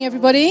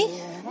Everybody,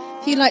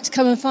 if you'd like to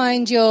come and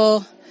find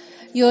your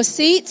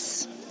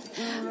seats,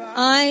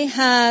 I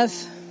have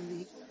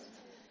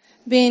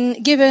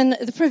been given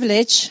the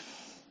privilege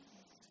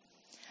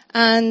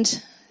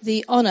and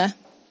the honour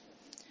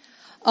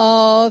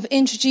of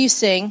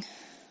introducing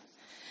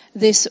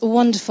this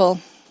wonderful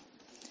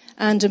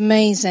and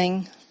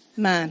amazing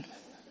man.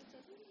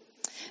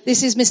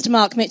 This is Mr.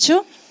 Mark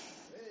Mitchell.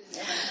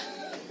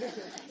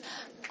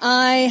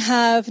 I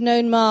have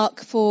known Mark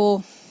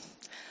for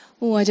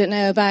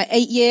about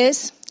 8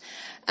 years.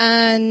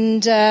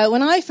 And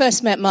when I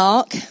first met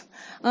Mark,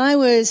 I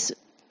was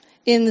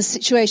in the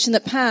situation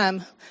that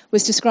Pam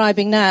was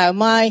describing now.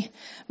 My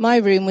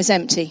room was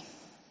empty.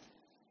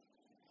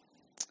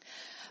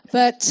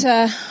 But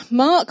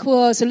Mark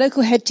was a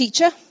local head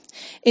teacher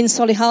in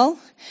Solihull.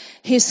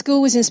 His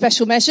school was in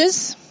special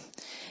measures.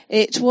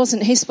 It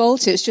wasn't his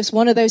fault. It was just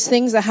one of those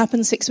things that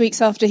happened 6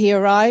 weeks after he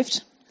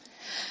arrived.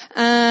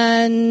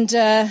 And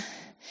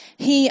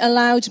he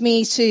allowed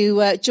me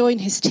to join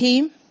his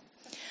team.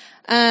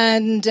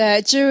 And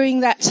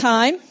during that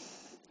time,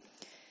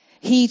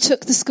 he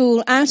took the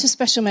school out of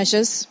special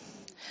measures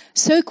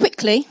so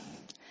quickly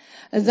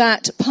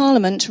that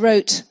Parliament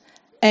wrote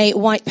a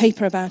white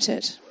paper about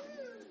it.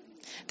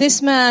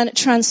 This man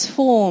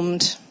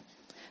transformed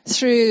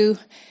through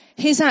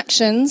his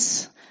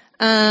actions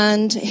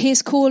and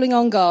his calling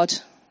on God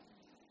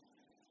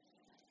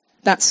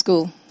that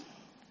school.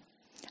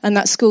 And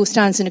that school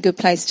stands in a good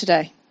place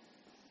today.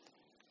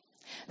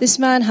 This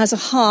man has a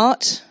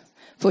heart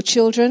for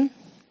children.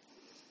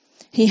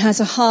 He has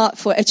a heart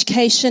for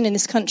education in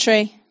this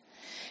country.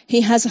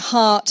 He has a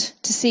heart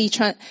to see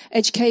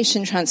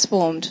education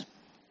transformed.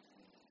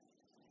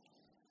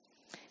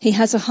 He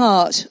has a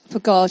heart for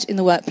God in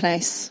the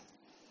workplace.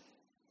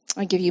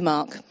 I give you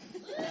Mark.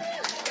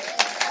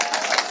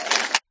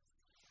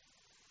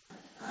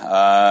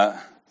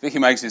 Vicky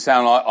makes it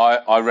sound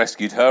like I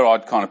rescued her.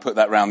 I'd kind of put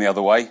that round the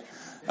other way.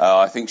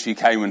 I think she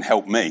came and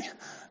helped me.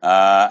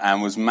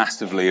 And was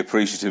massively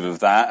appreciative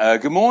of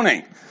that. Good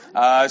morning.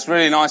 It's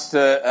really nice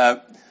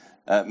to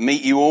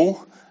meet you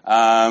all.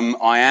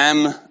 I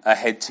am a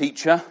head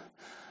teacher,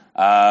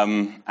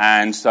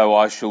 and so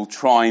I shall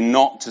try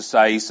not to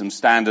say some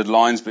standard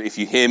lines, but if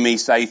you hear me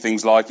say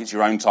things like it's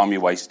your own time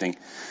you're wasting,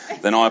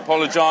 then I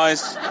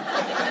apologise.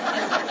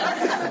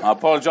 I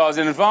apologise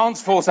in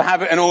advance, force of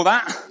habit and all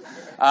that.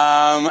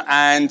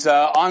 And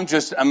I'm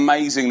just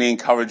amazingly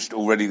encouraged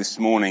already this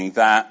morning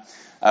that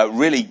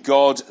really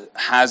God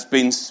has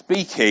been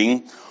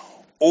speaking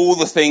all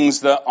the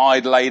things that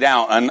I'd laid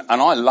out. And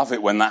I love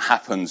it when that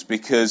happens,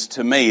 because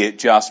to me it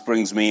just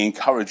brings me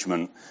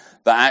encouragement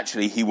that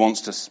actually he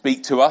wants to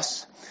speak to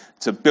us,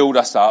 to build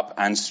us up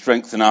and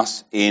strengthen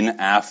us in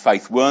our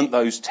faith. Weren't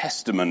those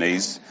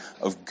testimonies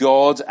of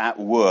God at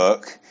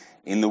work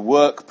in the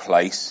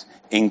workplace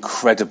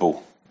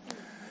incredible?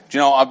 Do you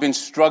know, I've been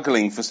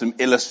struggling for some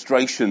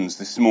illustrations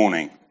this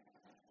morning.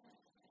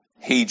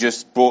 He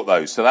just brought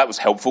those, so that was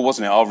helpful,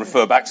 wasn't it? I'll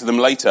refer back to them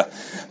later.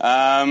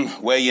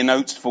 Where your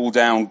notes fall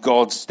down,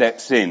 God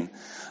steps in.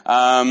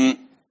 And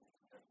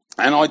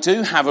I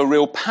do have a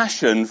real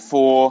passion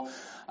for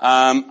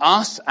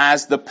us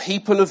as the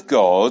people of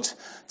God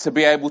to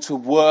be able to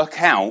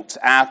work out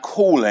our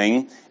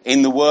calling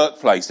in the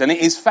workplace. And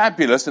it is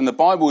fabulous, and the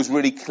Bible is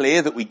really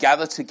clear that we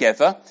gather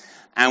together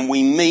and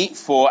we meet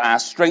for our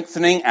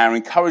strengthening, our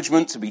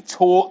encouragement, to be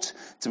taught,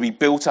 to be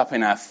built up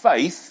in our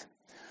faith.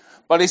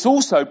 But it's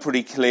also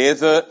pretty clear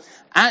that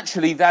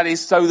actually that is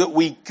so that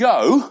we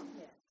go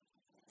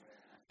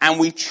and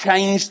we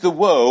change the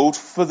world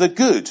for the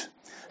good.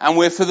 And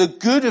we're for the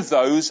good of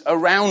those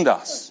around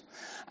us.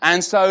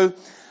 And so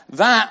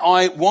that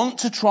I want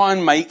to try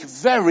and make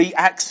very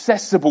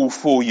accessible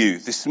for you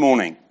this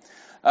morning.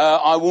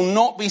 I will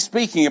not be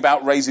speaking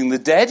about raising the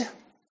dead.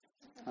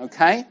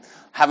 Okay?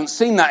 Haven't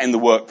seen that in the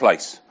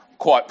workplace.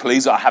 Quite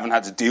pleased I haven't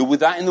had to deal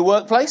with that in the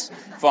workplace.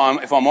 If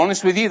I'm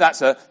honest with you,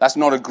 that's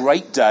not a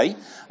great day.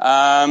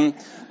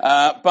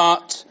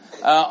 But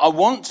I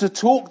want to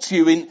talk to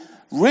you in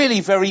really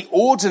very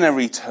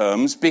ordinary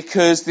terms,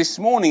 because this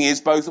morning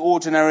is both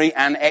ordinary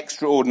and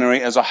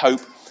extraordinary, as I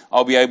hope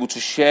I'll be able to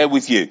share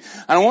with you.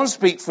 And I want to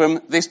speak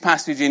from this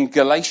passage in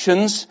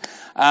Galatians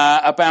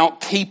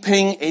about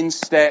keeping in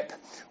step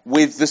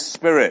with the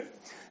Spirit.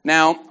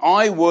 Now,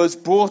 I was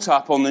brought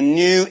up on the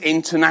New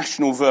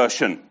International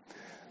Version.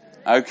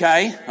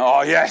 Okay?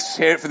 Oh yes,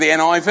 hear it for the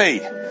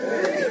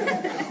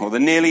NIV. Or the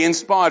nearly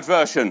inspired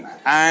version.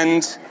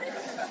 And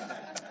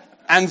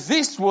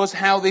this was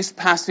how this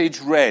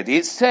passage read.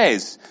 It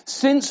says,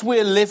 since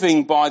we're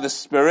living by the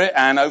Spirit,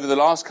 and over the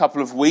last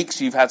couple of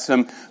weeks you've had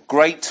some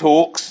great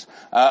talks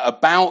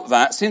about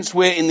that, since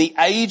we're in the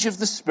age of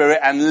the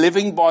Spirit and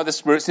living by the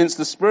Spirit, since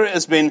the Spirit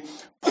has been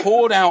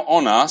poured out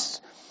on us,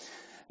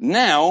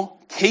 now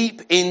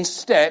keep in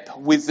step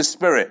with the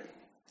Spirit.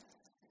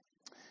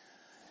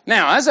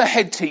 Now, as a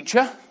head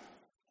teacher,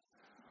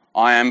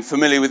 I am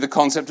familiar with the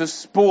concept of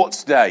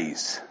sports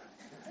days.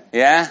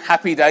 Yeah,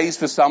 happy days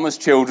for some as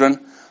children,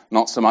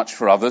 not so much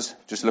for others.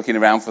 Just looking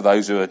around for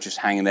those who are just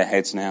hanging their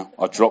heads now.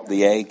 I dropped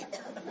the egg.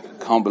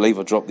 can't believe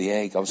I dropped the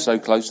egg. I was so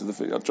close to the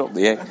food. I dropped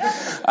the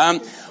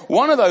egg.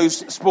 One of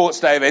those sports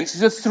day events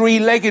is a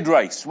three-legged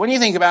race. When you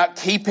think about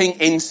keeping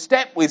in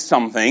step with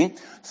something,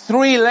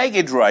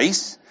 three-legged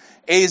race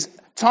is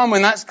time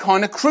when that's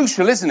kind of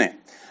crucial, isn't it?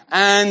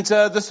 And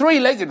the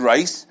three-legged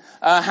race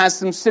has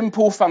some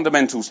simple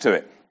fundamentals to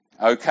it.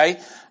 Okay?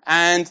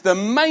 And the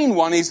main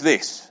one is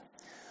this.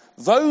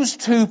 Those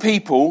two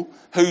people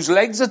whose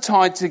legs are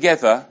tied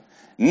together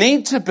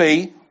need to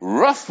be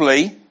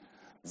roughly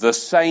the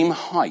same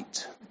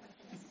height.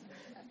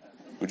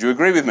 Would you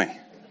agree with me?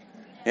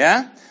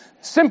 Yeah?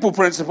 Simple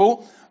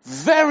principle,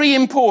 very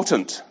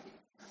important.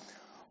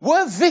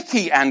 Were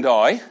Vicky and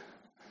I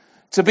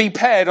to be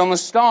paired on the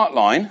start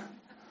line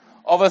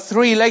of a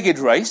three-legged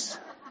race,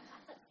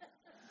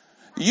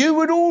 you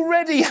would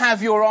already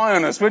have your eye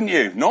on us, wouldn't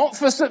you? Not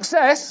for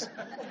success.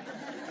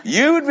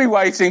 You would be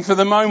waiting for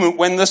the moment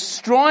when the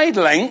stride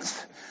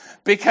length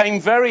became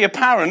very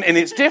apparent in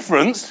its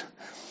difference,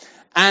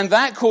 and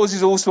that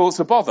causes all sorts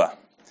of bother.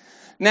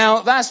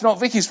 Now, that's not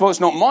Vicky's fault, it's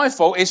not my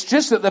fault, it's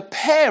just that the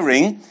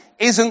pairing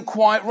isn't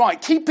quite right.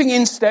 Keeping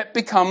in step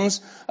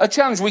becomes a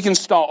challenge. We can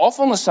start off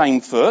on the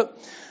same foot,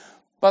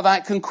 but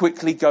that can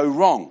quickly go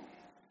wrong.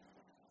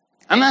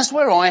 And that's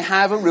where I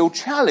have a real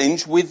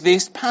challenge with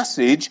this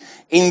passage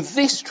in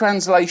this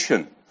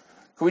translation.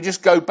 Can we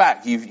just go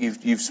back?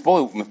 You've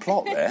spoiled my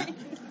plot there.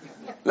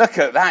 Look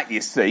at that,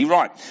 you see.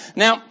 Right.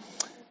 Now,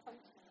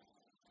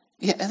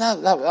 yeah,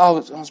 I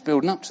was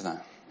building up to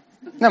that.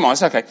 Never mind,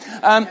 it's okay.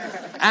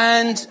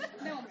 And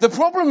the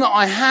problem that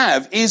I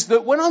have is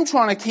that when I'm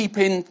trying to keep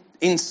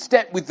in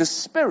step with the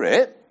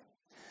Spirit,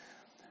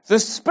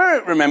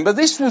 remember,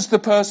 this was the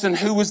person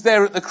who was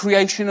there at the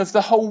creation of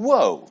the whole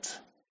world.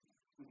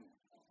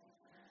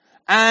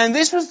 And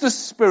this was the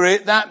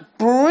Spirit that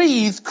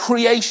breathed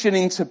creation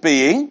into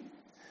being.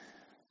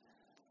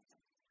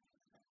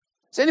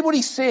 Is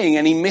anybody seeing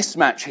any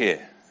mismatch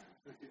here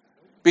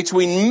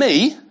between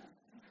me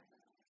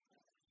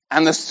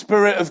and the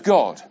Spirit of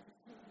God?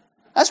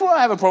 That's where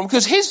I have a problem,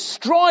 because his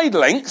stride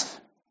length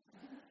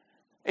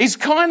is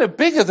kind of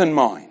bigger than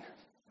mine.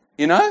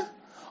 You know?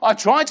 I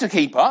try to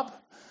keep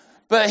up,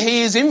 but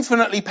he is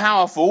infinitely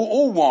powerful,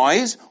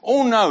 all-wise,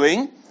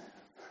 all-knowing.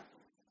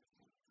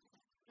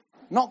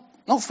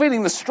 Not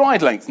feeling the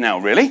stride length now,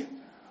 really.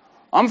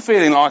 I'm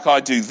feeling like I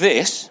do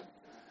this,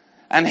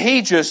 and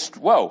he just,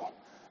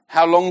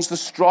 how long's the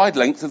stride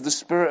length of the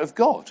Spirit of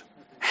God?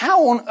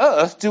 How on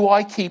earth do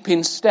I keep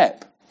in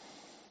step?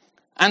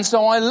 And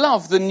so I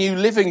love the New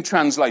Living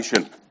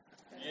Translation.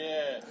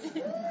 Yeah.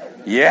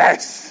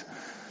 Yes.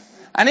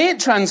 And it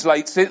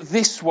translates it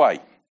this way.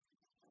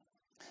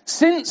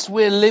 Since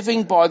we're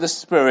living by the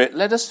Spirit,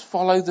 let us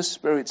follow the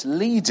Spirit's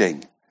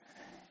leading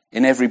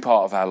in every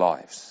part of our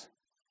lives.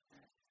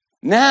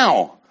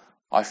 Now,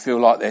 I feel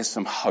like there's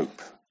some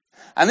hope.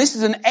 And this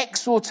is an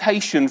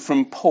exhortation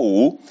from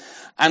Paul.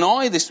 And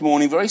I, this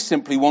morning, very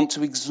simply want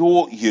to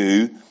exhort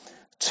you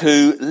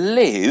to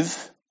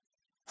live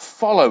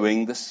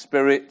following the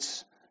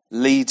Spirit's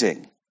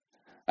leading.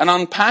 And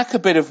unpack a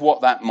bit of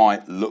what that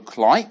might look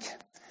like.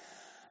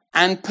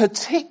 And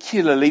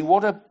particularly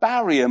what a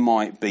barrier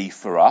might be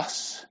for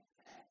us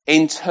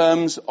in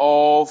terms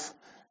of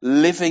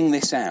living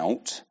this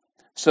out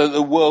so that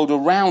the world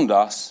around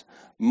us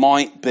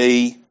might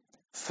be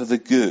for the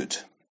good.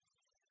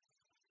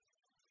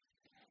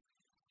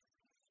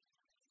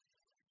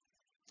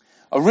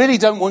 I really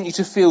don't want you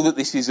to feel that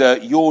this is a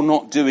you're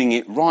not doing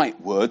it right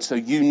word, so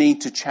you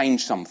need to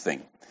change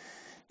something.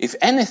 If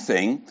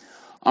anything,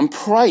 I'm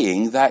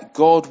praying that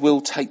God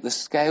will take the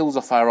scales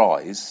off our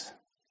eyes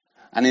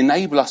and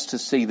enable us to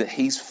see that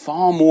he's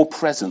far more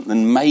present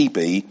than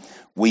maybe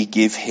we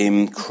give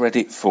him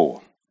credit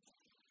for.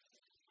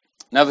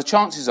 Now, the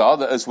chances are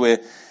that as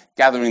we're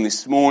gathering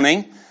this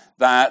morning,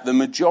 that the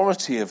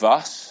majority of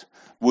us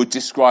would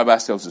describe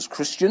ourselves as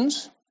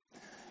Christians.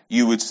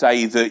 You would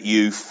say that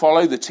you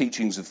follow the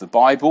teachings of the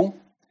Bible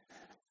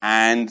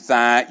and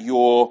that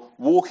you're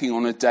walking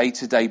on a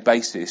day-to-day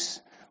basis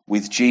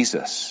with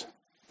Jesus.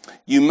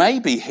 You may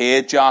be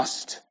here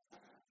just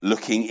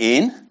looking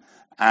in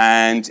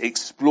and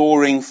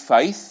exploring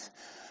faith.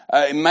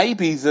 It may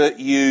be that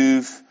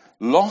you've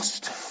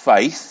lost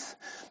faith.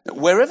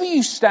 Wherever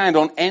you stand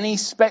on any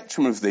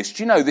spectrum of this,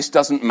 do you know this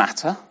doesn't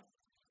matter?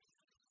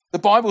 The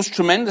Bible's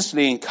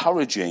tremendously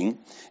encouraging.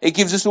 It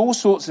gives us all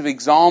sorts of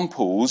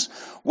examples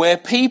where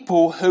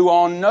people who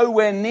are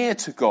nowhere near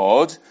to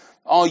God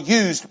are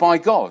used by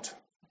God.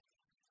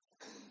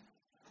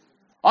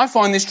 I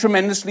find this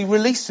tremendously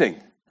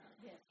releasing.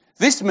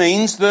 This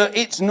means that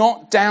it's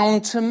not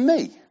down to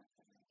me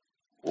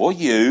or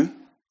you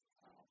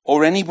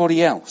or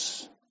anybody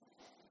else.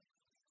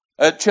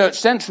 At Church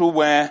Central,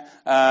 where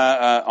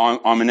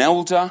I'm an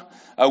elder,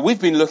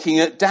 we've been looking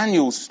at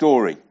Daniel's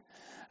story.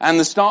 And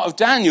the start of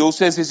Daniel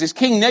says there's this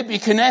King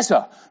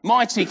Nebuchadnezzar,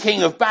 mighty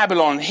king of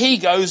Babylon. He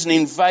goes and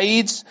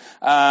invades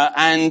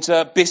and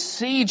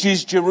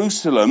besieges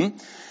Jerusalem.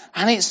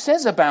 And it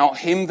says about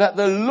him that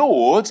the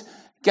Lord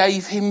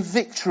gave him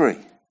victory.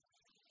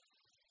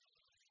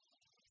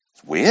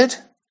 It's weird.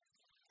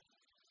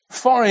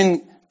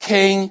 Foreign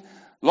king,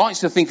 likes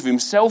to think of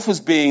himself as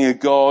being a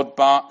god,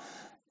 but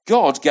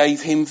God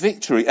gave him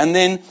victory and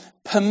then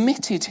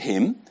permitted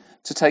him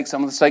to take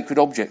some of the sacred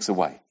objects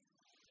away.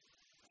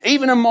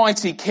 Even a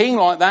mighty king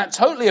like that,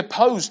 totally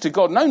opposed to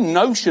God, no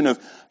notion of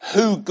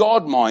who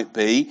God might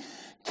be,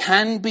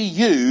 can be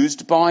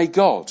used by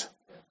God.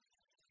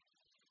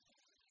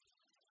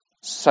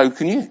 So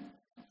can you.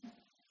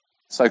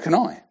 So can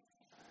I.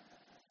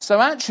 So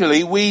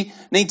actually we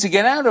need to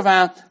get out of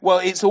our, well,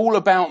 it's all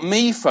about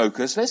me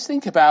focus. Let's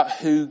think about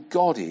who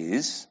God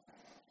is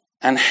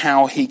and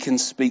how he can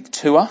speak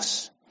to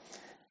us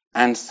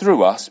and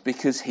through us,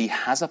 because he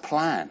has a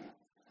plan.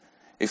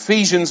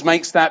 Ephesians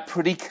makes that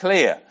pretty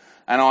clear,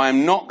 and I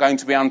am not going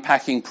to be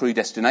unpacking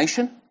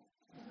predestination.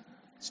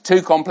 It's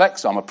too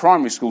complex. I'm a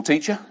primary school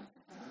teacher.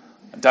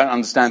 I don't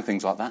understand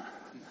things like that.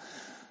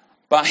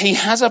 But he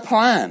has a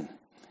plan.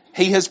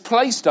 He has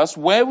placed us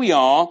where we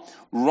are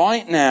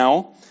right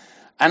now,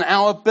 and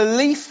our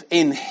belief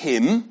in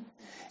him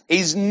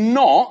is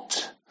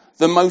not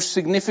the most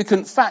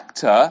significant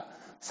factor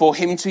for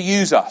him to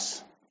use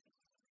us.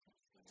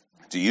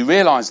 Do you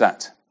realise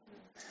that?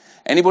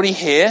 Anybody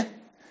here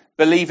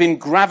believe in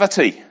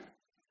gravity?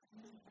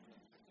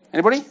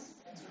 Anybody?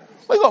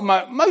 We've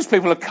got most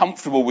people are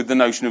comfortable with the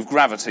notion of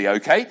gravity,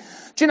 okay?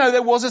 Do you know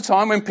there was a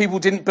time when people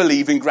didn't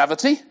believe in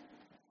gravity?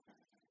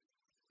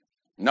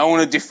 No one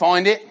had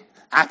defined it.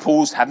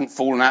 Apples hadn't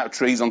fallen out of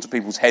trees onto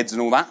people's heads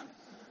and all that.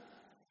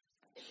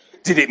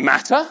 Did it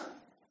matter?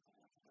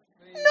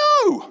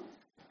 No.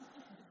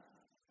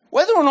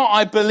 Whether or not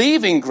I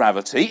believe in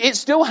gravity, it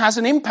still has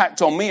an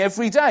impact on me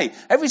every day.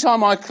 Every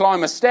time I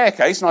climb a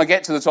staircase and I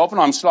get to the top and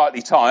I'm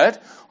slightly tired,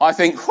 I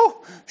think,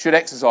 should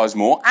exercise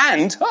more.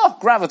 And,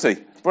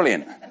 gravity.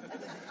 Brilliant.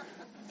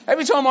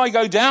 Every time I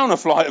go down a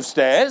flight of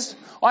stairs,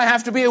 I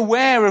have to be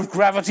aware of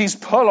gravity's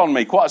pull on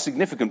me. Quite a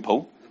significant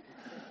pull.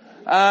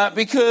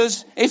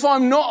 Because if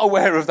I'm not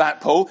aware of that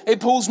pull, it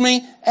pulls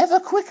me ever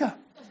quicker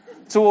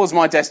towards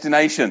my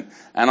destination.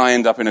 And I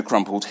end up in a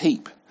crumpled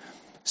heap.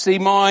 See,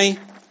 my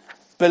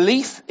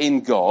belief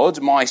in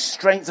God, my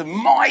strength of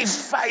my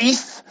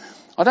faith,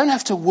 I don't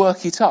have to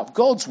work it up.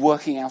 God's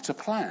working out a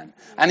plan.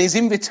 And his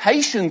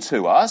invitation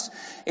to us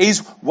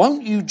is,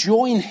 won't you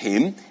join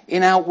him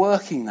in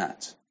outworking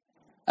that?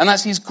 And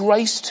that's his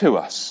grace to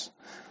us.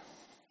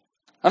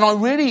 And I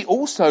really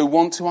also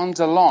want to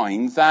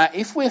underline that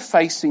if we're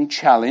facing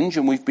challenge,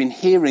 and we've been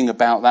hearing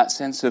about that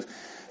sense of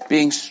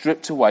being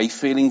stripped away,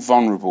 feeling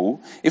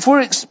vulnerable, if we're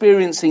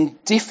experiencing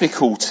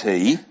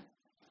difficulty,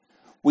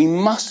 we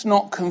must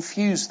not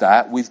confuse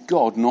that with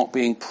God not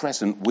being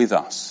present with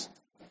us.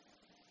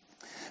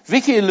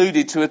 Vicky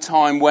alluded to a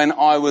time when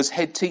I was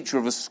head teacher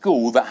of a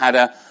school that had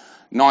a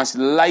nice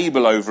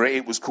label over it.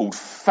 It was called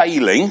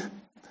Failing.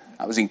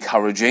 That was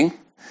encouraging.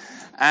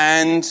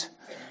 And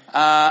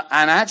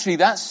actually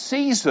that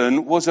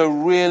season was a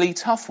really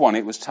tough one.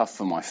 It was tough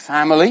for my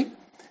family.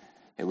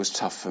 It was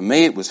tough for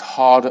me. It was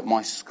hard at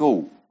my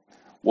school.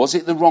 Was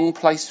it the wrong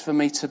place for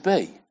me to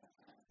be?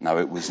 No,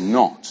 it was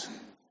not.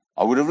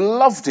 I would have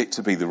loved it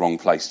to be the wrong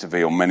place to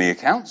be on many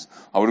accounts.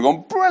 I would have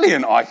gone,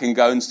 brilliant, I can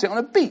go and sit on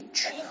a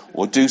beach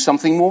or do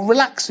something more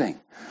relaxing.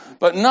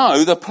 But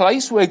no, the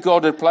place where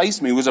God had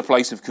placed me was a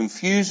place of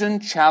confusion,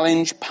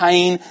 challenge,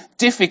 pain,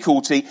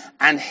 difficulty,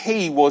 and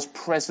he was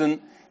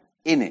present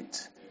in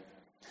it.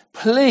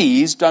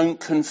 Please don't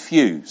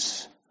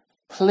confuse.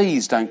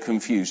 Please don't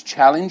confuse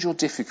challenge or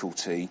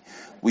difficulty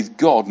with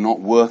God not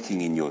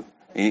working in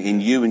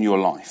you and your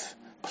life.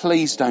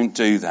 Please don't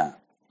do that.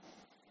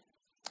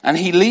 And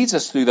he leads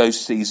us through those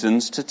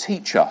seasons to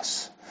teach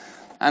us.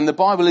 And the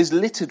Bible is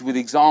littered with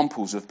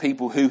examples of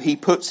people who he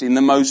puts in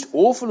the most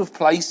awful of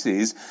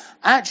places,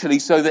 actually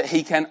so that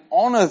he can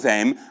honour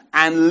them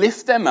and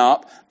lift them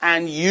up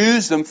and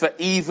use them for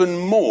even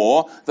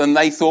more than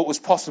they thought was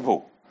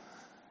possible.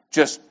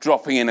 Just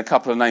dropping in a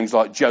couple of names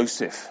like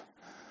Joseph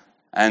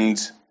and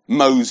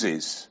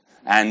Moses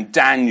and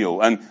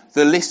Daniel, and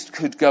the list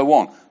could go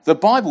on. The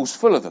Bible's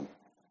full of them.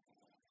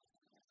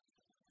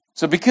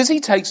 So because he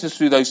takes us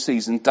through those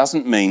seasons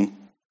doesn't mean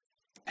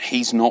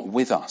he's not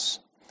with us.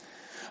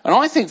 And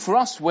I think for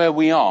us where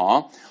we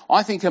are,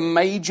 I think a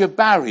major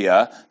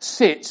barrier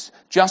sits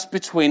just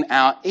between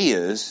our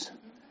ears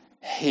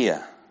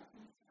here.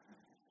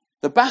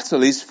 The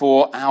battle is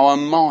for our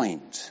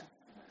mind.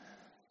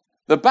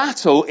 The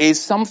battle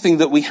is something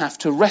that we have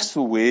to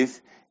wrestle with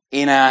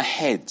in our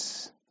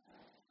heads.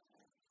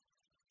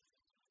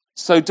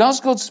 So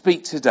does God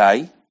speak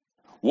today?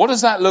 What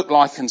does that look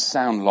like and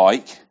sound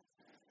like?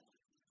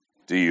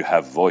 Do you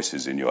have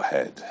voices in your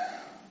head?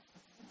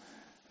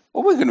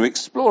 Well, we're going to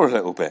explore a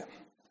little bit.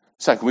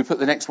 So can we put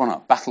the next one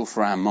up? Battle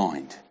for our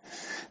mind.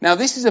 Now,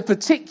 this is a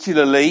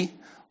particularly,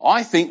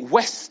 I think,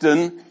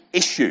 Western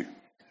issue.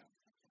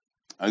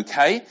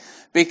 Okay?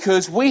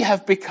 Because we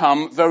have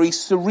become very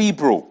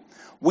cerebral.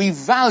 We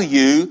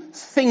value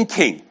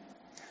thinking.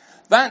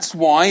 That's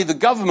why the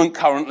government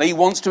currently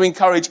wants to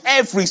encourage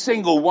every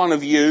single one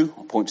of you,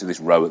 I'll point to this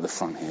row at the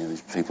front here,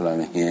 there's people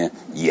over here,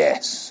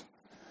 yes,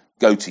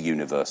 go to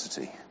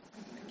university.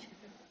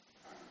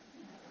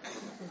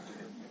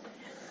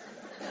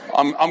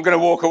 I'm going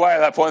to walk away at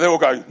that point. They all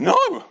go,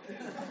 no,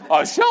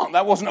 I shan't.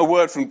 That wasn't a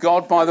word from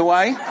God, by the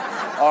way.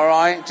 All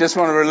right, just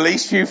want to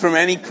release you from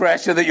any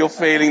pressure that you're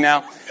feeling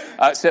now.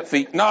 Except for,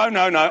 no,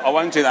 I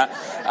won't do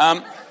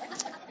that.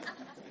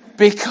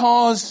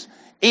 Because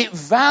it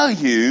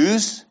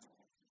values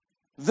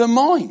the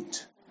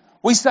mind.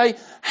 We say,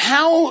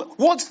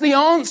 what's the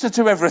answer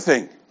to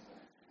everything?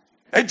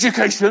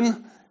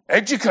 Education,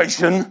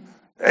 education,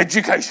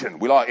 education.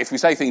 If we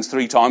say things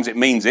 3 times, it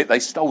means it. They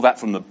stole that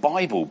from the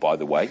Bible, by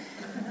the way.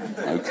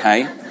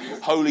 Okay.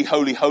 Holy,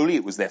 holy, holy.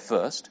 It was there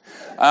first.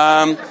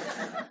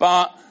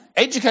 But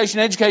education,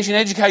 education,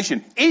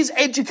 education. Is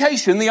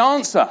education the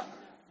answer?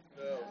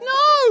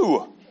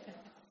 No.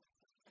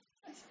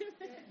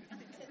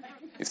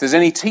 If there's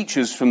any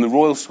teachers from the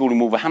Royal School in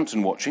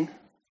Wolverhampton watching,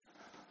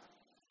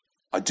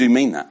 I do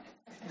mean that.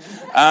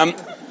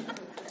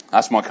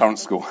 That's my current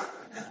school.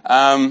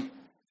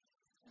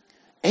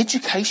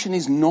 Education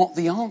is not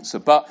the answer.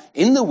 But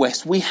in the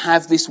West, we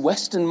have this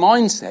Western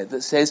mindset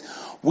that says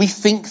we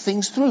think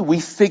things through. We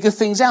figure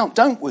things out,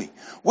 don't we?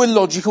 We're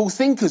logical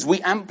thinkers. We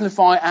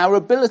amplify our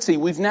ability.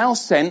 We've now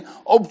sent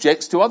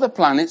objects to other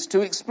planets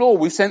to explore.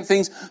 We've sent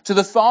things to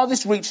the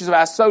farthest reaches of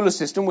our solar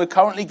system. We're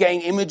currently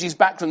getting images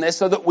back from there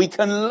so that we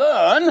can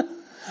learn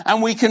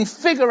and we can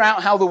figure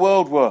out how the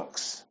world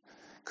works.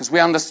 Because we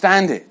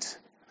understand it.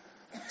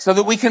 So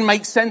that we can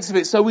make sense of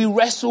it. So we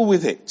wrestle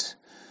with it.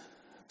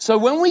 So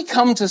when we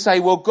come to say,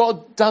 well,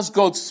 does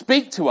God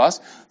speak to us?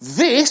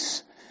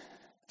 This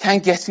can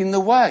get in the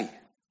way.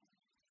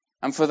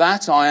 And for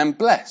that, I am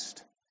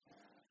blessed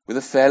with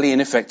a fairly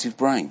ineffective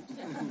brain.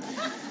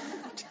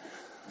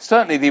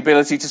 Certainly the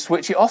ability to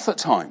switch it off at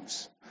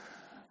times.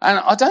 And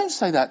I don't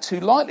say that too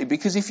lightly,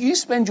 because if you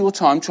spend your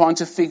time trying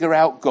to figure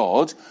out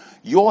God,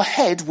 your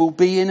head will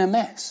be in a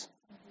mess.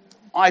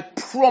 I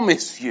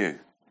promise you.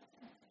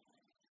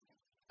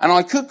 And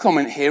I could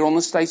comment here on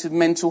the state of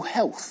mental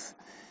health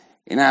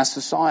in our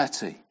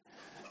society.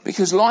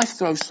 Because life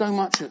throws so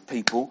much at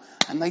people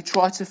and they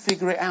try to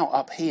figure it out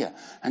up here.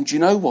 And do you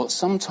know what?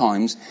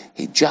 Sometimes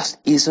it just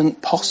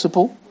isn't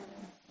possible.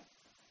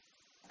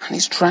 And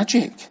it's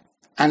tragic.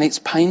 And it's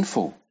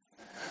painful.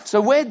 So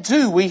where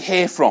do we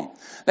hear from?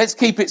 Let's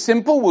keep it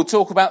simple. We'll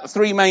talk about the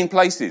 3 main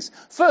places.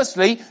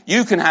 Firstly,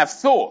 you can have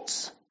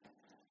thoughts.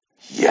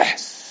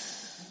 Yes.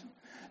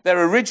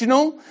 They're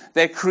original,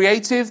 they're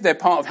creative, they're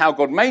part of how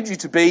God made you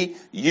to be.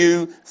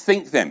 You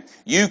think them.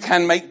 You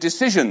can make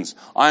decisions.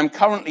 I am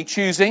currently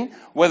choosing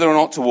whether or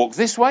not to walk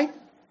this way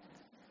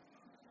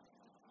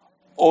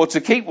or to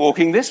keep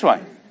walking this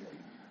way.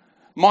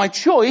 My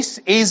choice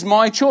is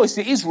my choice.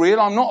 It is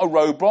real. I'm not a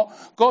robot.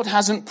 God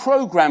hasn't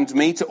programmed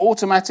me to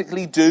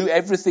automatically do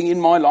everything in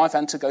my life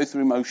and to go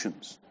through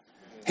motions.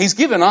 He's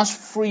given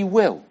us free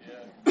will.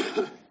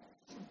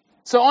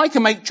 So I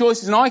can make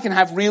choices and I can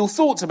have real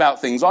thoughts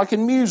about things. I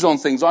can muse on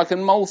things. I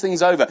can mull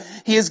things over.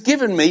 He has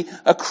given me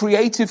a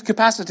creative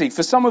capacity.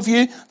 For some of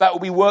you, that will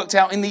be worked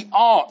out in the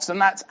arts,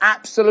 and that's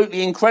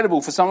absolutely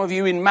incredible. For some of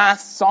you in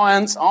maths,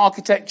 science,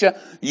 architecture,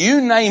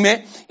 you name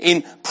it,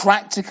 in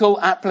practical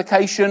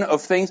application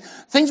of things.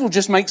 Things will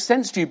just make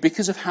sense to you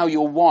because of how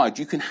you're wired.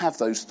 You can have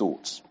those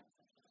thoughts.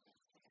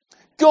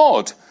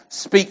 God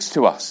speaks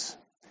to us.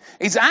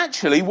 It's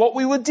actually what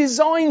we were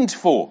designed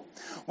for.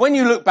 When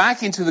you look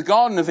back into the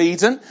Garden of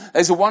Eden,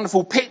 there's a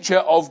wonderful picture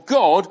of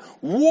God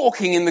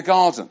walking in the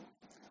garden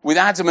with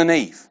Adam and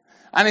Eve.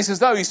 And it's as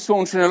though he's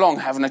sauntering along,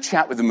 having a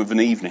chat with them of an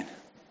evening.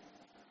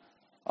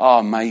 Oh,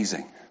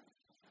 amazing.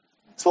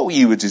 That's what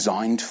you were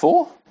designed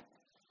for.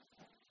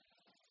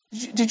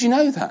 Did you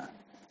know that?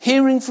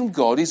 Hearing from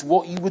God is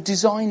what you were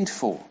designed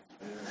for.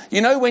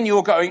 You know when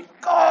you're going,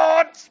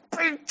 God,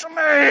 speak to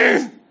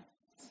me.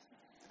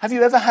 Have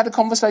you ever had a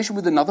conversation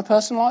with another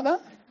person like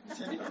that?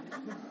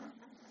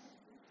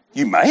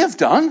 You may have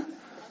done.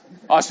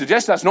 I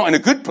suggest that's not in a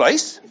good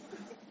place.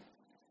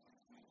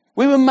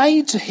 We were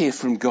made to hear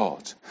from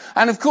God.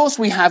 And of course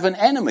we have an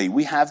enemy.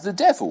 We have the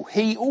devil.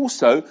 He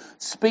also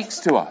speaks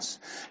to us.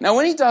 Now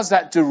when he does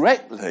that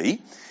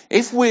directly,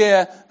 if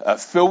we're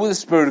filled with the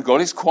Spirit of God,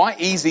 it's quite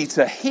easy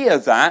to hear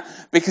that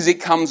because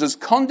it comes as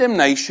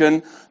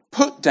condemnation,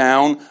 put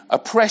down,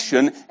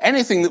 oppression,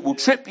 anything that will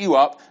trip you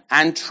up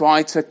and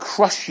try to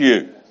crush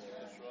you.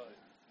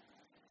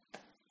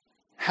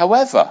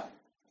 However,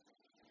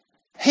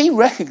 he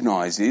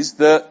recognises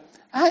that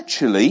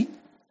actually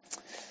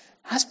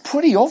that's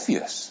pretty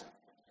obvious.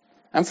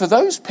 And for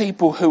those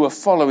people who are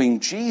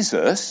following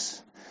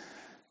Jesus,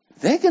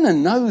 they're going to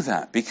know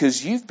that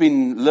because you've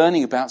been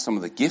learning about some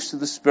of the gifts of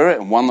the Spirit,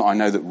 and one that I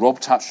know that Rob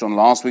touched on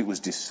last week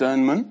was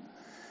discernment.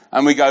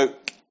 And we go,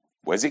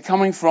 where's it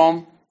coming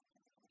from?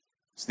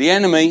 It's the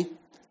enemy.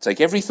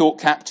 Take every thought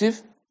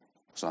captive,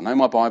 because I know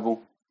my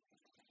Bible,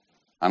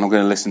 and I'm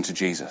going to listen to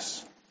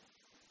Jesus.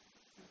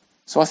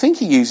 So I think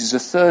he uses a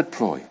third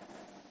ploy.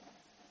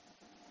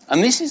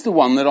 And this is the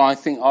one that I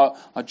think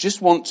I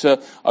just want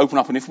to open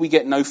up. And if we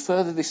get no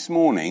further this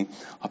morning,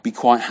 I'd be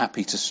quite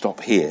happy to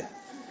stop here.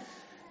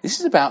 This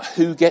is about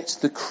who gets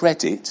the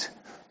credit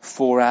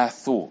for our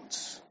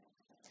thoughts.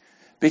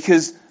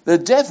 Because The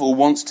devil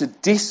wants to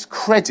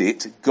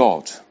discredit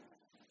God.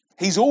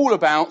 He's all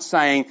about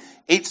saying,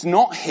 it's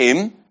not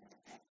him,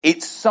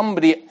 it's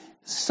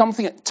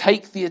something that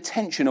take the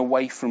attention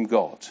away from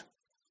God.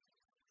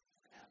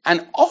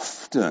 And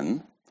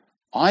often,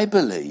 I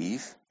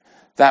believe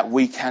that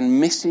we can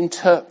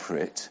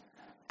misinterpret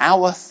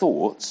our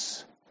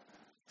thoughts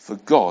for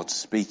God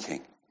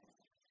speaking.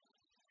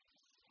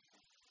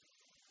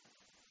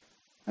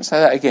 I'll say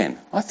that again.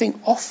 I think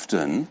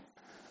often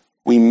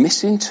we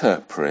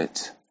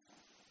misinterpret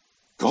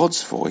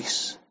God's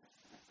voice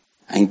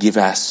and give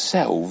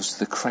ourselves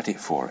the credit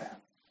for it.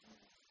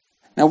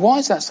 Now, why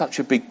is that such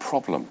a big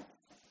problem?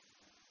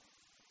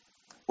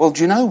 Well,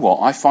 do you know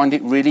what? I find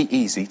it really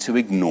easy to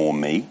ignore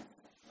me.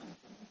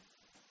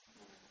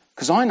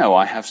 Because I know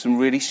I have some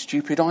really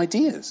stupid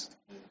ideas.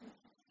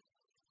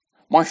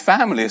 My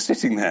family are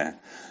sitting there.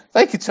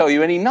 They could tell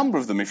you any number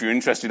of them if you're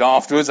interested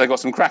afterwards. They've got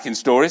some cracking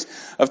stories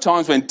of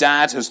times when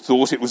Dad has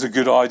thought it was a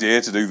good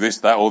idea to do this,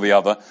 that or the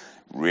other.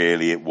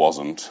 Really, it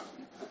wasn't.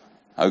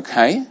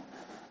 Okay?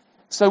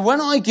 So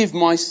when I give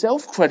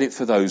myself credit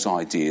for those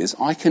ideas,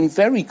 I can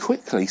very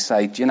quickly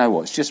say, do you know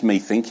what? It's just me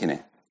thinking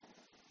it.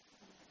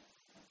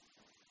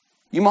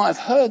 You might have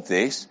heard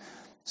this.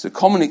 It's a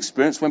common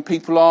experience when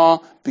people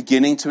are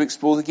beginning to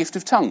explore the gift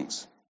of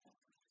tongues.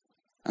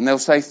 And they'll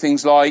say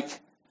things like,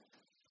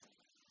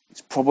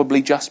 it's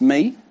probably just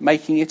me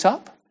making it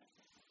up.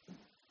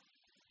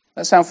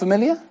 That sound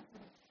familiar?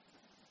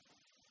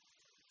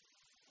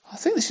 I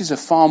think this is a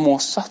far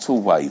more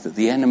subtle way that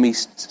the enemy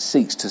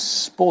seeks to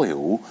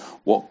spoil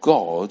what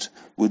God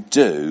would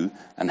do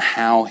and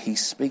how he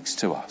speaks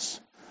to us.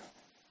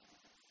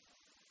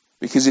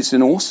 Because it's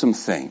an awesome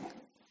thing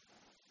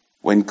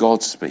when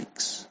God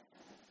speaks.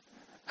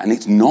 And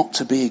it's not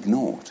to be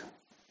ignored.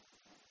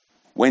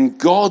 When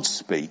God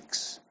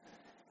speaks,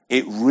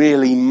 it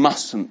really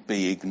mustn't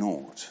be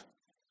ignored.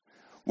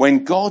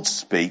 When God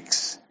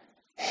speaks,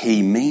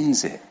 he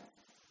means it.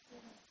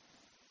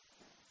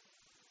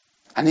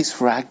 And it's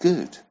for our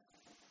good.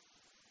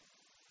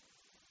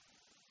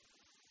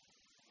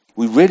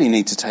 We really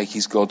need to take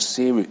his voice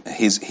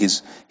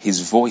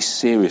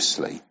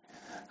seriously,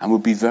 and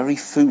would be very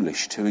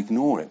foolish to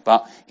ignore it.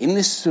 But in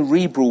this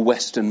cerebral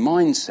Western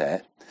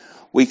mindset,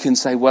 we can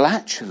say, well,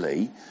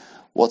 actually,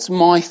 what's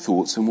my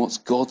thoughts and what's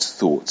God's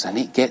thoughts? And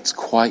it gets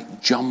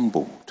quite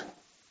jumbled.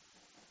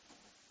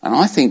 And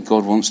I think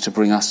God wants to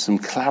bring us some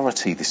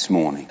clarity this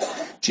morning.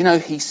 Do you know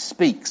he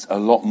speaks a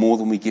lot more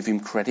than we give him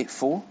credit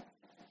for?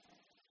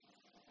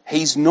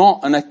 He's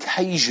not an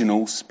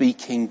occasional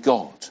speaking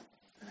God.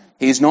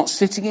 He is not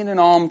sitting in an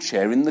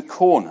armchair in the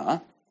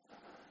corner,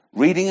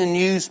 reading a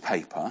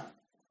newspaper,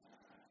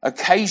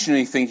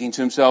 occasionally thinking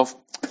to himself,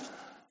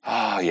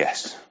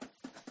 yes,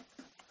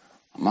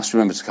 I must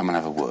remember to come and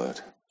have a word.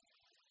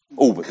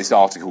 Oh, but this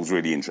article's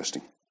really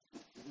interesting.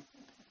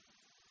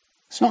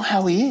 It's not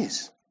how he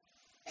is.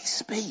 He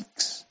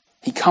speaks.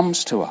 He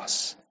comes to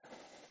us.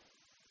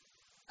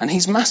 And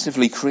he's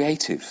massively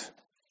creative.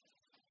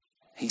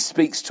 He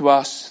speaks to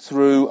us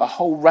through a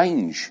whole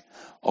range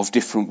of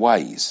different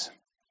ways.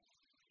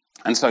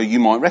 And so you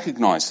might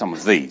recognise some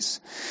of these.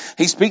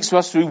 He speaks to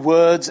us through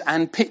words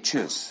and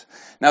pictures.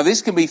 Now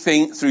this can be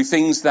through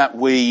things that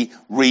we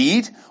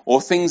read or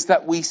things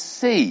that we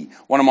see.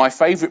 One of my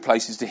favourite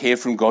places to hear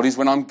from God is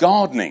when I'm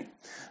gardening.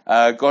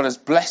 God has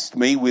blessed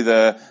me with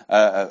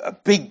a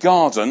big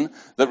garden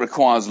that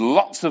requires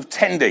lots of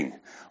tending.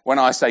 When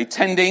I say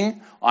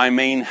tending, I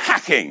mean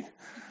hacking.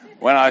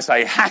 When I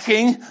say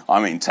hacking,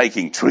 I mean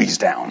taking trees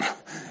down.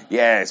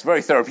 Yeah, it's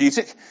very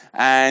therapeutic.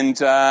 And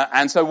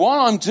so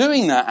while I'm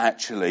doing that,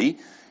 actually,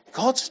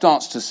 God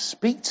starts to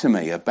speak to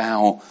me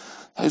about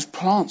those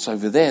plants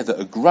over there that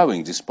are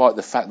growing despite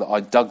the fact that I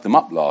dug them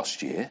up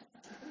last year,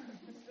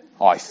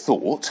 I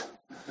thought.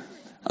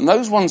 And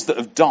those ones that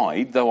have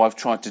died, though I've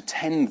tried to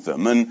tend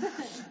them.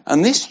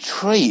 And this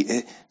tree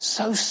is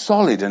so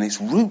solid and its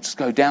roots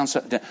go down.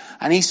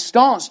 And he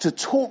starts to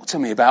talk to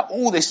me about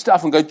all this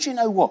stuff and go, do you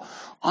know what?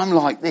 I'm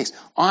like this.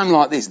 I'm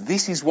like this.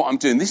 This is what I'm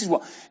doing. This is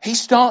what... He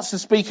starts to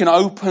speak and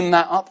open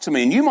that up to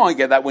me. And you might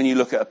get that when you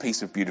look at a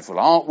piece of beautiful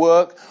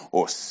artwork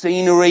or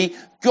scenery.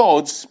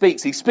 God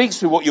speaks. He speaks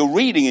through what you're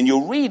reading, and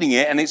you're reading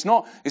it, and it's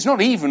not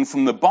even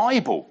from the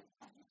Bible.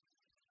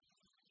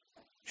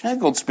 Do you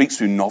know God speaks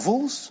through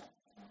novels?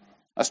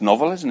 That's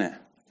novel, isn't it?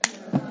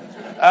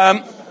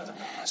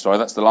 Sorry,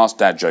 that's the last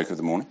dad joke of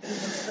the morning.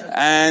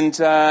 And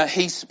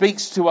he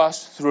speaks to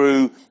us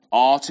through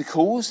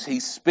articles.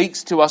 He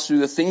speaks to us through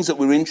the things that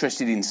we're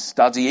interested in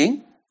studying.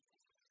 He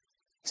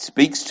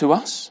speaks to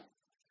us.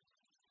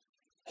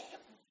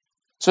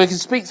 So he can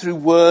speak through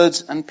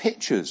words and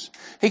pictures.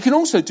 He can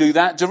also do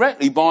that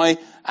directly by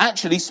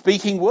actually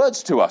speaking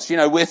words to us. You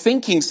know, we're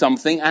thinking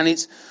something and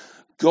it's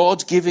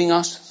God giving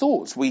us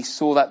thoughts. We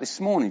saw that this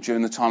morning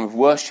during the time of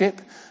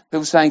worship.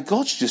 People saying,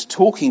 God's just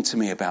talking to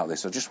me about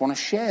this. I just want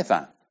to share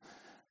that.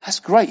 That's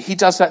great. He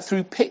does that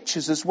through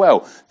pictures as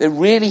well. They're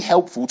really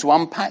helpful to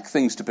unpack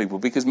things to people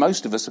because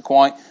most of us are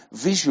quite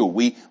visual.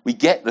 We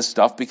get the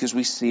stuff because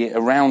we see it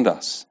around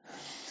us.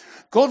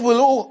 God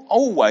will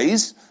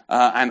always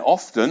and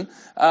often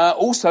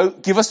also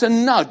give us a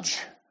nudge.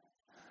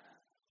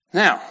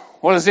 Now,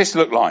 what does this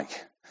look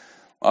like?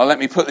 Well, let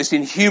me put this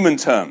in human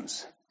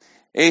terms.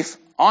 If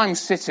I'm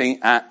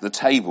sitting at the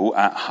table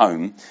at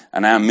home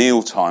and our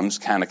meal times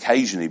can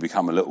occasionally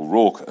become a little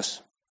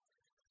raucous,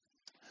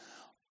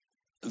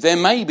 there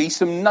may be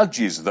some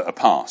nudges that are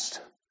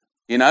passed,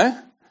 you know?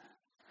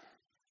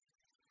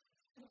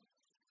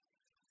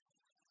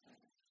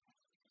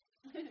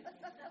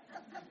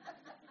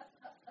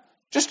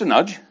 Just a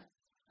nudge.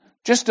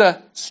 Just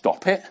a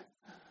stop it.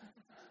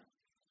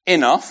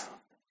 Enough.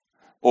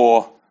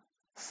 Or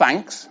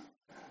thanks,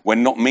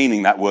 when not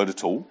meaning that word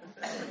at all.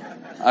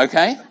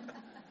 Okay?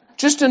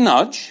 Just a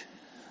nudge.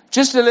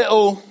 Just a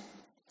little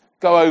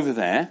go over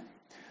there.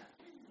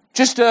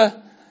 Just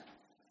a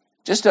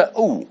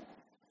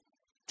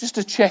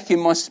check in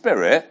my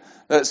spirit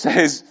that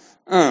says,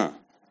 I'm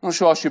not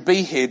sure I should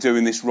be here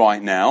doing this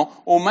right now,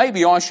 or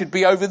maybe I should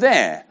be over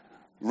there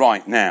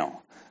right now.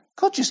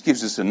 God just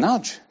gives us a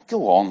nudge.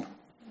 Go on.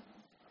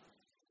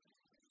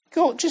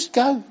 Just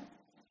go.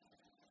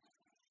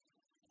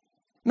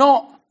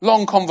 Not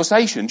long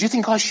conversation. Do you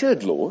think I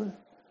should, Lord?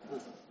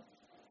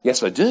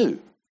 Yes, I do.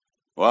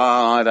 Well,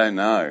 I don't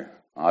know.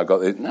 I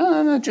got it.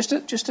 No, just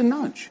a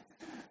nudge.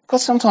 God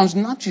sometimes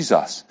nudges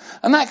us.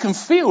 And that can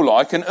feel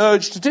like an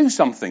urge to do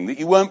something that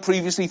you weren't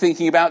previously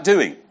thinking about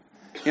doing.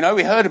 You know,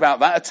 we heard about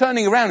that,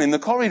 turning around in the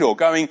corridor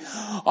going,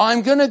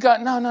 I'm going to go,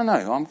 no,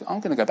 I'm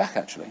going to go back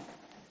actually.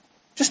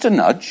 Just a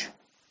nudge.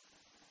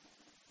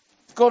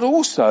 God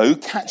also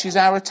catches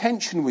our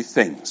attention with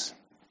things.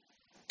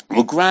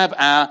 We'll grab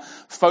our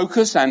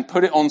focus and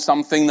put it on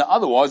something that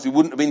otherwise we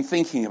wouldn't have been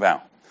thinking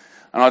about.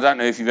 And I don't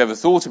know if you've ever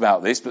thought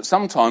about this, but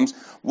sometimes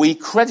we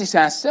credit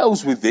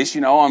ourselves with this,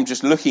 I'm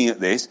just looking at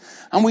this,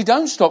 and we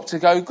don't stop to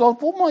go, God,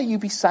 what might you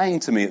be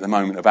saying to me at the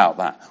moment about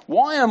that?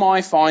 Why am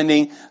I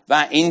finding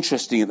that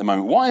interesting at the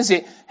moment? Why is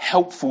it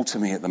helpful to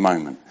me at the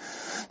moment?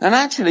 And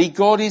actually,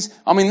 God is,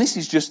 this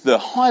is just the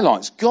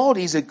highlights. God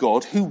is a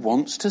God who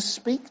wants to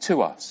speak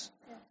to us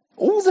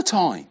all the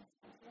time.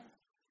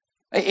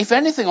 If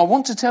anything, I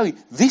want to tell you,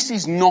 this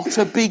is not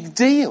a big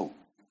deal.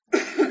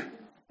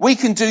 We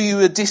can do you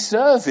a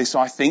disservice,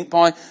 I think,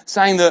 by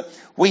saying that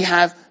we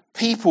have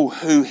people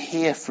who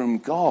hear from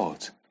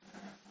God.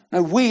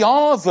 No, we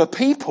are the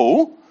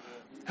people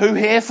who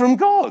hear from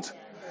God.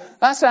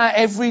 That's our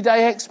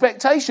everyday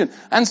expectation.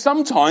 And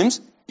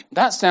sometimes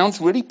that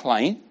sounds really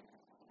plain,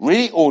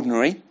 really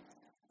ordinary,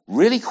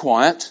 really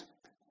quiet,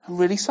 and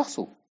really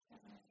subtle.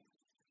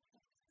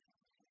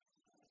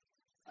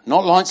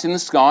 Not lights in the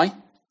sky,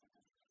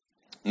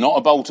 not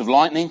a bolt of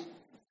lightning,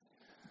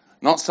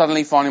 not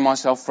suddenly finding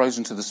myself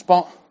frozen to the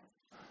spot,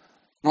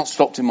 not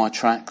stopped in my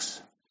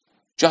tracks,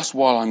 just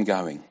while I'm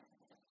going.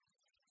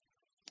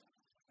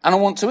 And I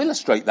want to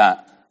illustrate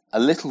that a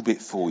little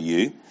bit for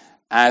you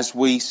as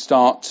we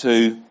start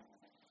to,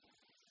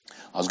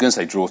 I was going to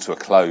say draw to a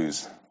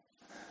close.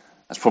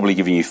 That's probably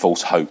giving you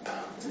false hope.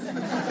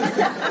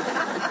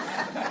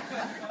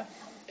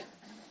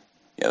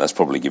 Yeah, that's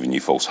probably giving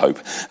you false hope.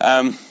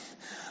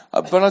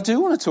 But I do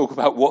want to talk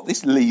about what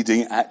this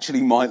leading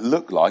actually might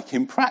look like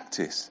in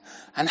practice.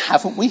 And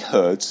haven't we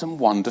heard some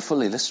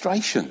wonderful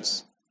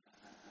illustrations?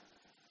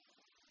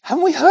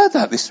 Haven't we heard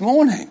that this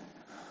morning?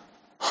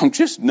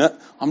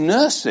 I'm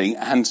nursing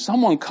and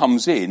someone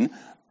comes in.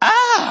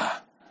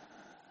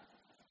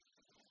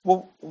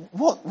 Well,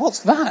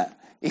 what's that?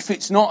 If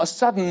it's not a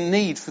sudden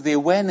need for the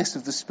awareness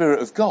of the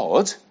Spirit of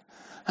God,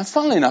 and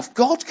funnily enough,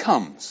 God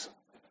comes.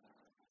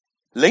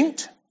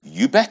 Linked?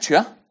 You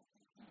betcha.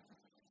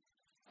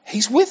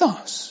 He's with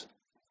us.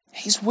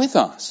 He's with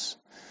us.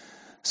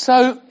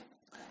 So,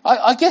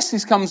 I guess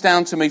this comes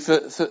down to me for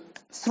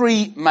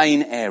three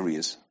main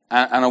areas,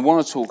 and I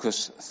want to talk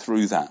us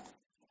through that.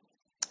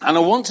 And I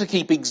want to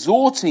keep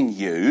exhorting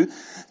you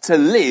to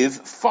live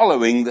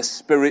following the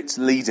Spirit's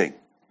leading.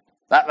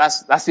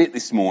 That's it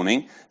this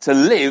morning, to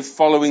live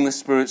following the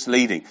Spirit's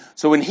leading.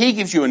 So when He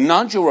gives you a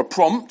nudge or a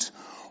prompt,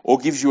 or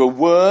gives you a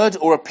word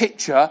or a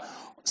picture,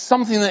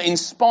 something that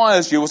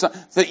inspires you, or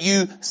that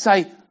you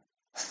say,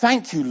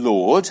 thank you,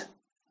 Lord,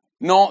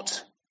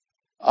 not,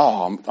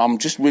 I'm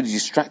just really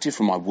distracted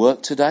from my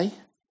work today.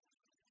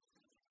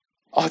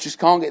 I just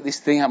can't get this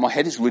thing out of my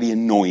head. It's really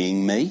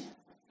annoying me.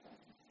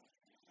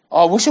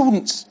 I wish I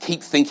wouldn't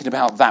keep thinking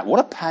about that.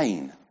 What a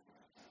pain.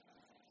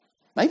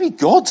 Maybe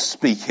God's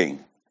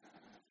speaking.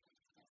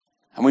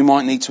 And we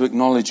might need to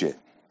acknowledge it.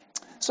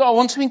 So I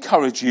want to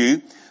encourage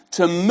you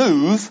to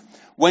move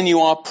when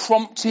you are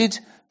prompted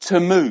to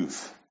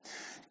move.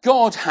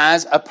 God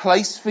has a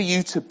place for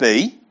you to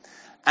be.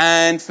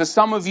 And for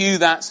some of you,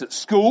 that's at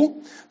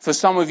school. For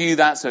some of you,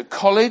 that's at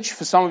college.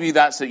 For some of you,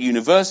 that's at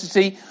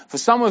university. For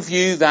some of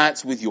you,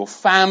 that's with your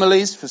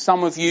families. For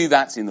some of you,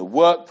 that's in the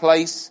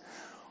workplace.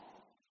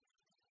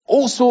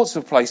 All sorts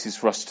of places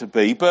for us to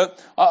be.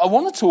 But I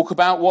want to talk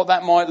about what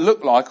that might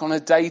look like on a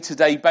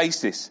day-to-day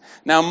basis.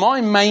 Now,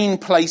 my main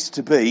place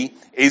to be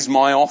is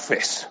my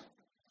office.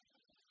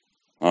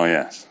 Oh,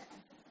 yes.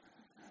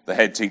 The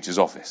head teacher's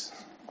office.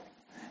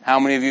 How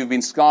many of you have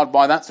been scarred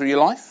by that through your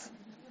life?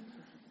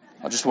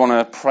 I just want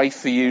to pray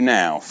for you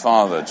now.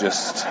 Father,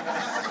 just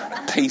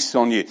peace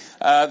on you.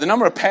 The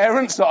number of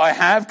parents that I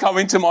have come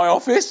into my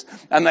office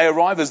and they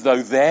arrive as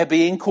though they're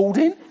being called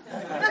in.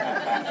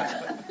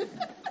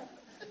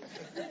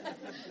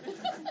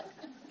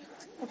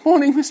 Good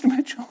morning, Mr.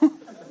 Mitchell.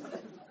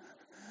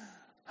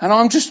 And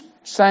I'm just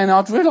saying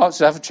I'd really like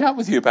to have a chat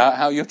with you about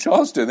how your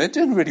child's doing. They're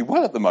doing really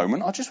well at the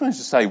moment. I just wanted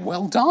to say,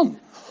 well done.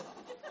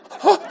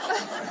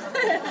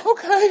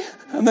 Okay.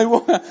 And they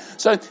will.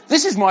 So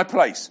this is my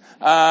place.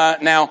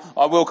 Now,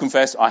 I will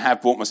confess, I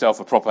have bought myself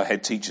a proper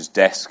head teacher's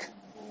desk.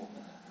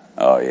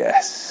 Oh,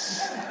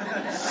 yes.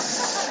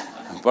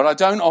 But I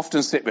don't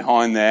often sit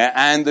behind there.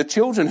 And the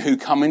children who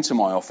come into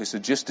my office are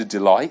just a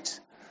delight.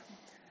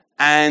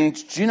 And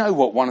do you know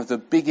what? One of the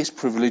biggest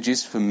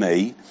privileges for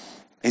me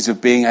is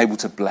of being able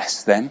to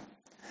bless them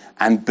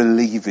and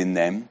believe in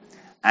them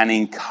and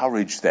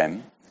encourage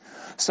them.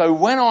 So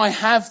when I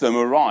have them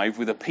arrive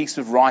with a piece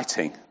of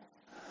writing,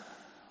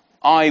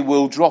 I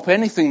will drop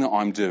anything that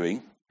I'm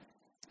doing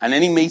and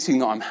any meeting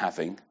that I'm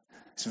having.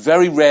 It's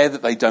very rare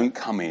that they don't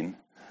come in,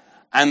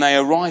 and they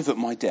arrive at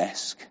my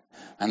desk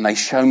and they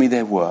show me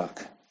their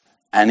work,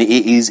 and it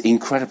is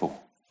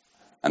incredible.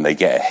 And they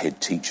get a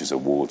head teacher's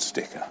award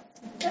sticker.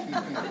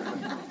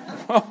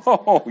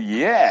 Oh,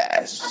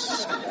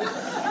 yes.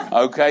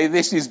 Okay,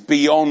 this is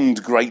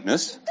beyond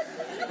greatness.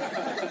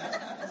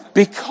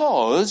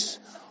 Because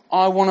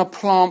I want to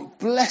plant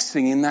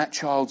blessing in that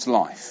child's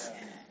life.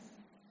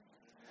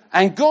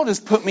 And God has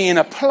put me in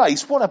a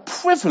place, what a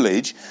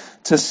privilege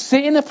to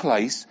sit in a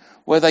place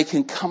where they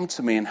can come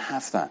to me and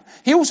have that.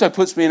 He also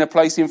puts me in a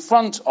place in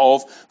front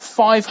of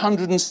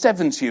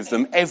 570 of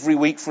them every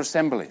week for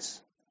assemblies.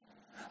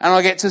 And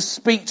I get to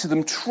speak to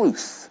them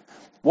truth.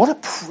 What a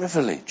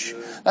privilege.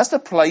 That's the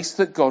place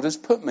that God has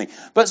put me.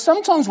 But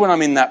sometimes when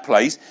I'm in that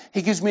place,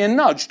 he gives me a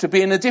nudge to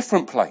be in a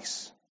different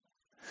place.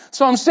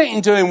 So I'm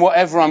sitting doing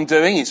whatever I'm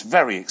doing. It's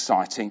very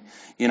exciting.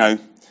 You know,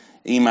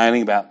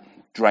 emailing about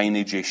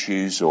drainage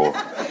issues or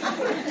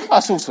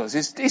that's all sorts.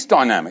 It's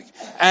dynamic.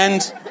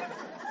 And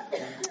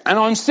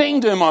I'm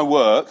sitting doing my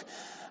work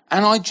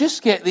and I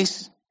just get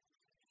this,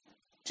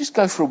 just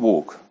go for a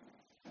walk.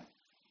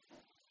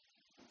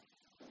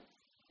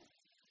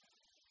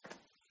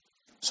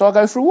 So I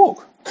go for a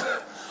walk.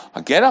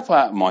 I get up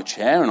out of my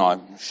chair and I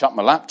shut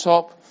my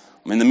laptop.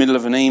 I'm in the middle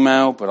of an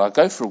email, but I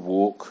go for a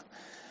walk.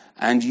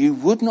 And you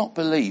would not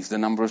believe the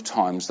number of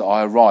times that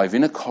I arrive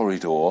in a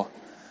corridor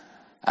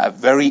at a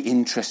very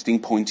interesting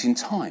point in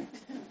time.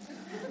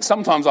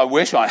 Sometimes I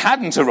wish I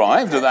hadn't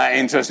arrived at that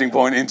interesting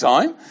point in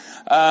time.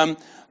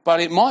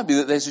 But it might be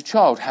that there's a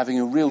child having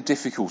a real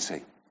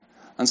difficulty.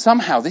 And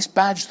somehow this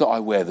badge that I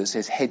wear that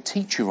says head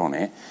teacher on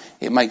it,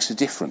 it makes a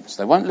difference.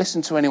 They won't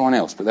listen to anyone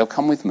else, but they'll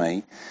come with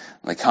me.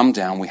 And they come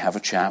down, we have a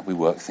chat, we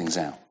work things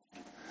out.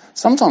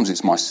 Sometimes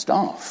it's my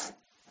staff.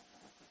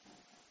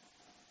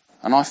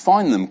 And I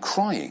find them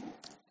crying.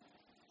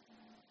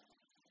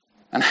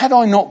 And had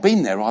I not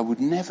been there, I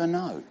would never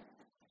know.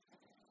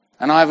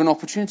 And I have an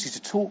opportunity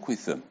to talk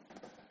with them.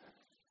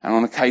 And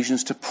on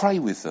occasions to pray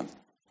with them.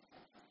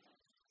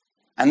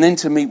 And then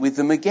to meet with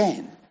them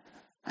again.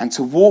 And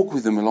to walk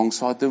with them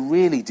alongside the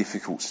really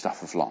difficult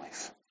stuff of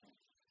life.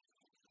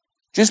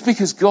 Just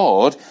because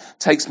God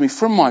takes me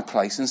from my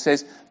place and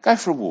says, go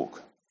for a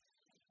walk.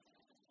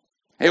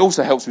 It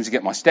also helps me to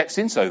get my steps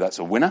in, so that's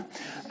a winner.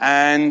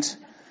 And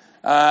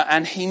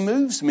he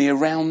moves me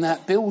around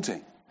that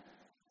building.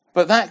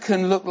 But that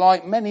can look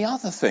like many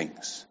other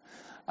things.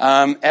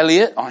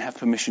 Elliot, I have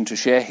permission to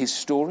share his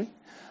story.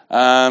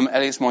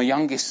 Elliot's my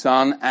youngest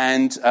son,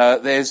 and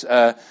there's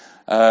a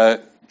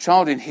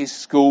child in his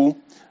school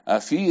a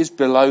few years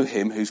below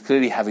him who's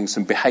clearly having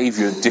some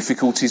behaviour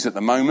difficulties at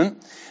the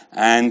moment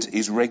and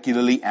is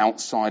regularly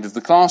outside of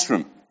the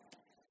classroom.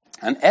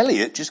 And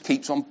Elliot just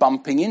keeps on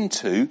bumping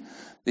into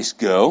this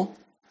girl,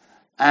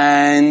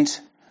 and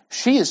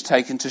she has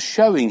taken to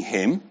showing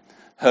him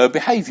her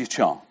behaviour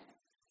chart.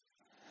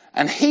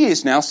 And he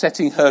is now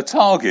setting her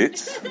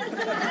targets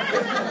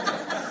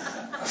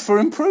for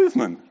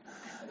improvement.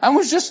 And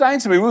was just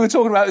saying to me, we were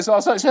talking about this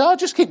last night, he said, I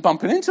just keep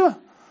bumping into her.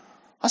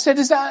 I said,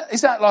 is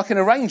that like an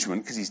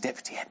arrangement? Because he's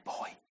deputy head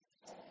boy.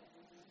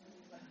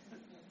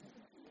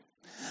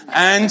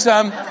 And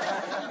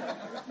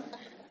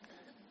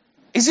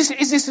is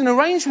this an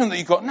arrangement that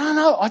you've got?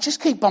 No, I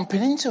just keep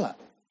bumping into her.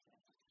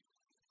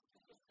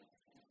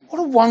 What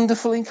a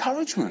wonderful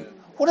encouragement.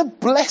 What a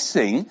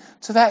blessing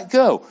to that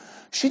girl.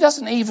 She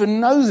doesn't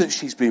even know that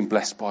she's been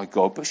blessed by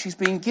God, but she's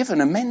been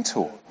given a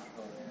mentor.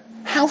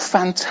 How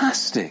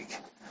fantastic.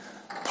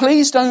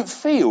 Please don't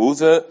feel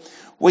that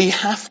we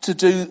have to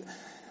do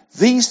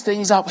these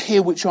things up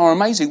here which are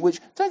amazing, which,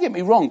 don't get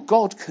me wrong,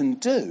 God can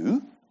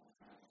do.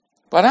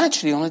 But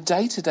actually on a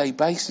day-to-day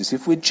basis,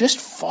 if we're just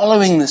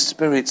following the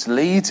Spirit's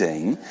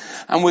leading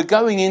and we're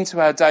going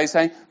into our day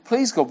saying,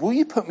 please God, will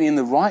you put me in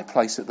the right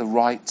place at the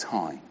right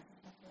time?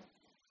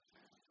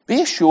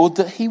 Be assured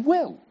that he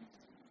will.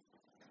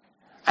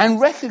 and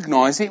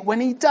recognise it when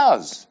he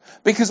does.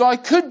 Because I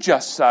could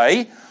just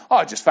say,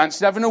 I just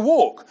fancied having a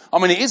walk. I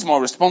mean, it is my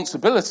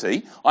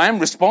responsibility. I am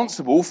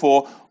responsible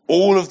for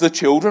all of the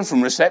children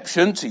from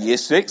reception to year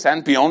 6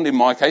 and beyond in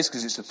my case,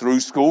 because it's a through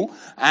school.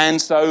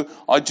 And so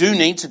I do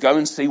need to go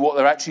and see what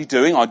they're actually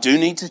doing. I do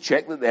need to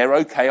check that they're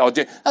okay.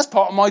 That's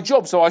part of my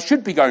job, so I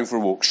should be going for a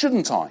walk,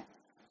 shouldn't I?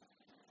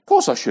 Of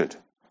course I should.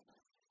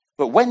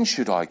 But when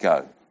should I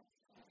go?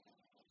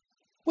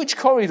 Which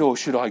corridor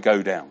should I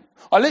go down?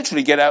 I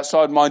literally get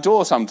outside my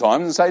door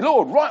sometimes and say,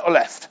 Lord, right or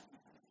left?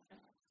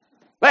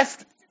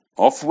 Left.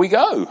 Off we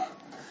go.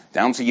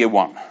 Down to year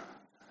 1.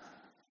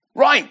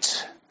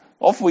 Right.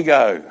 Off we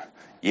go.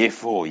 Year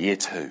 4, year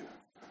 2.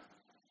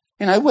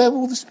 Where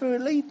will the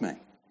Spirit lead me?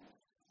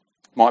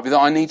 Might be that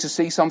I need to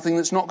see something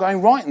that's not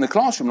going right in the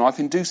classroom and I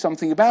can do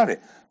something about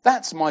it.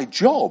 That's my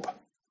job.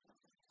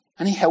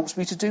 And he helps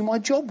me to do my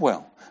job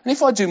well. And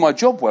if I do my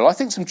job well, I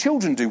think some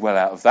children do well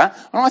out of that,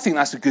 and I think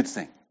that's a good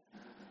thing.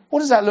 What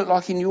does that look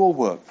like in your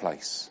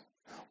workplace?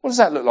 What does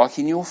that look like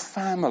in your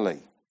family?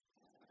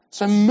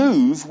 So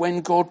move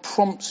when God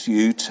prompts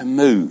you to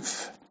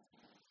move.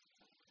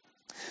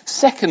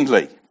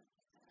 Secondly,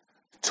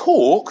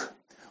 talk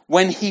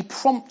when he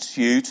prompts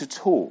you to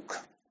talk.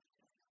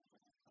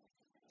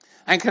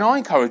 And can I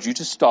encourage you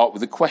to start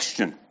with a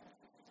question?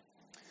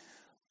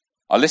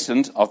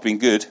 I've been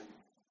good.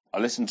 I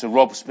listened to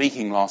Rob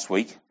speaking last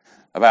week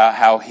about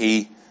how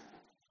he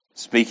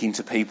speaking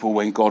to people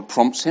when God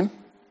prompts him,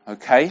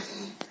 okay?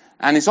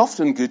 And it's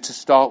often good to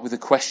start with a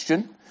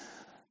question,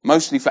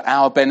 mostly for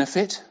our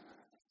benefit,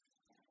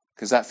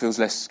 because that feels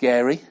less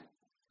scary.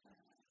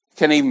 It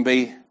can even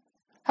be,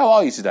 how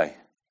are you today?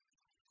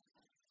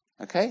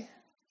 Okay?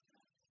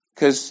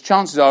 Because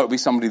chances are it'll be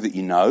somebody that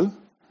you know.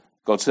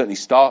 God certainly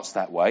starts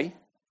that way.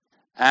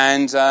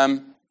 And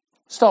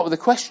start with a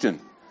question.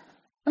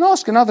 And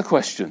ask another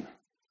question.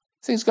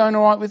 Things going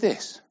all right with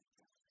this?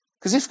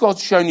 Because if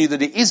God's shown you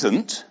that it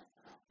isn't,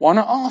 why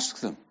not ask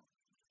them?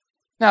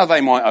 Now, they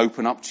might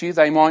open up to you,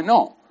 they might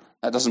not.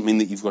 That doesn't mean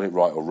that you've got it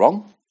right or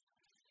wrong.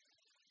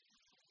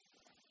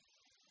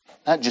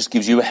 That just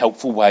gives you a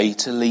helpful way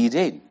to lead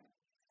in.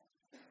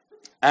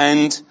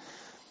 And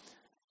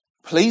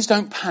please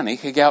don't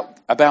panic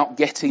about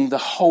getting the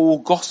whole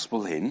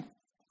gospel in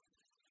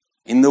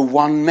the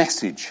one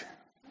message.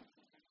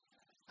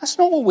 That's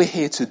not what we're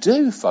here to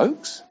do,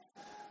 folks.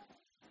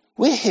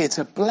 We're here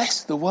to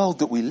bless the world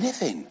that we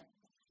live in.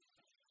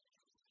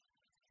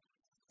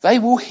 They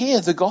will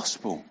hear the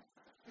gospel.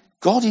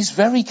 God is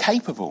very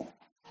capable.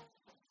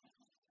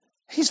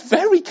 He's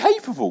very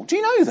capable. Do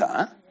you know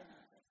that?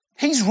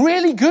 He's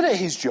really good at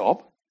his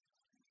job.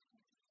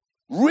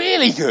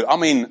 Really good. I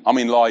mean,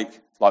 like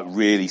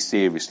really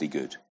seriously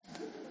good.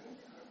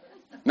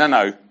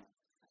 No.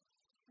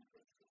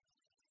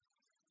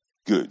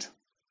 Good.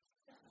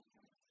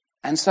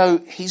 And so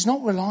he's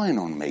not relying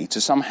on me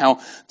to somehow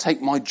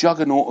take my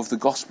juggernaut of the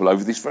gospel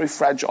over this very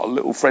fragile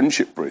little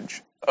friendship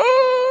bridge.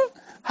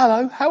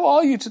 Hello, how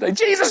are you today?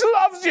 Jesus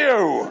loves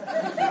you!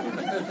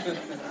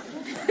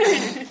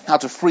 How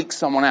to freak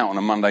someone out on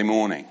a Monday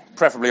morning,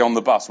 preferably on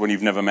the bus when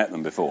you've never met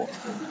them before.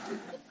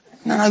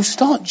 No,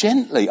 start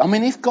gently. I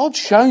mean, if God's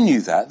shown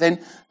you that, then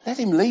let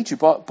him lead you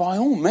by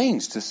all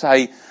means to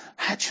say,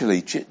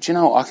 actually, do you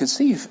know what? I can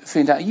see you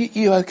feeling out.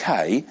 You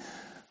okay?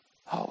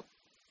 Oh,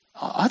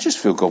 I just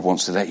feel God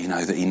wants to let you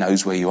know that he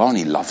knows where you are and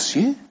he loves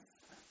you.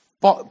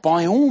 But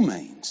by all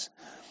means.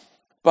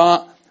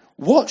 But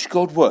watch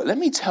God work. Let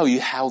me tell you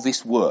how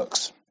this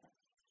works.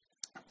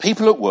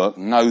 People at work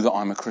know that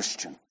I'm a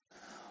Christian.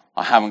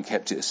 I haven't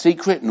kept it a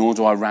secret, nor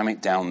do I ram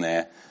it down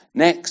their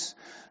necks.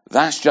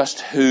 That's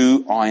just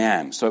who I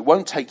am. So it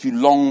won't take you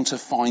long to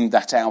find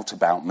that out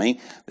about me.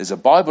 There's a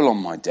Bible on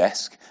my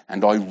desk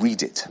and I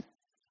read it.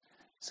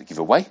 It's a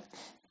giveaway.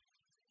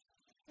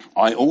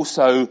 I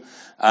also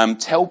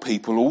tell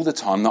people all the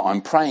time that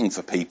I'm praying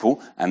for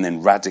people, and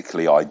then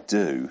radically I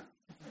do.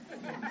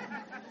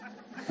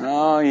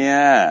 Oh,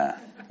 yeah.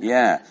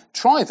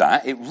 Try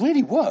that. It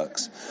really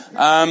works.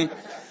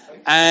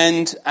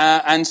 And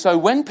so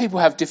when people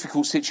have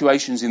difficult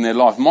situations in their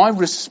life, my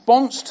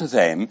response to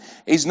them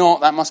is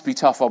not, that must be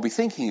tough, I'll be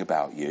thinking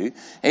about you.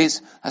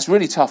 It's, that's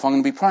really tough, I'm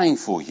going to be praying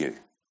for you.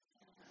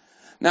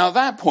 Now at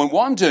that point,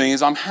 what I'm doing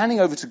is I'm handing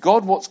over to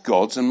God what's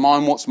God's and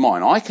mine what's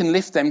mine. I can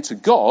lift them to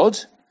God.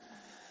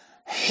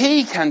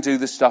 He can do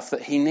the stuff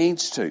that he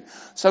needs to.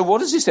 So what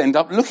does this end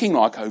up looking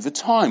like over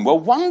time? Well,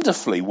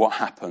 wonderfully, what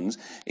happens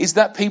is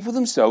that people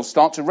themselves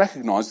start to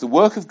recognise the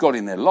work of God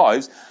in their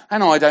lives,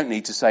 and I don't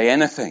need to say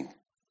anything.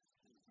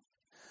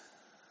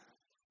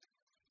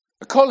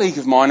 A colleague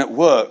of mine at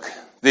work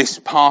this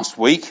past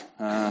week,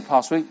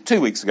 2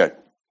 weeks ago,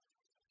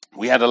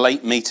 we had a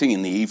late meeting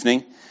in the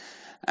evening,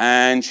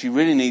 and she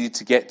really needed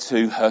to get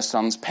to her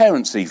son's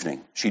parents'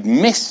 evening. She'd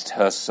missed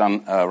her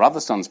other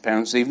son's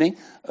parents' evening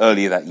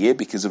earlier that year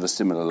because of a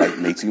similar late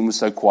meeting and was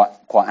so quite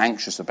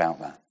anxious about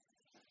that.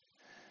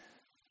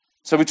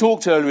 So we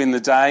talked earlier in the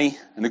day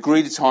and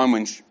agreed a time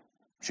when she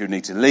would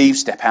need to leave,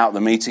 step out of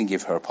the meeting,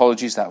 give her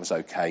apologies. That was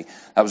okay.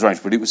 That was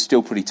arranged, but it was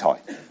still pretty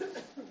tight.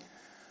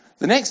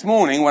 The next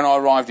morning when I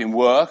arrived in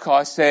work,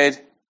 I said,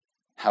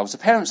 how was the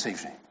parents'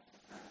 evening?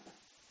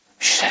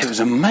 She said, it was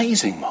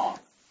amazing, Mark.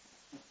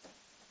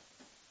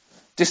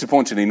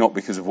 Disappointingly not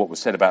because of what was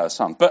said about her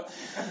son, but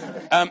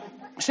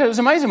she said, it was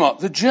amazing, Mark.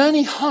 The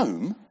journey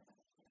home,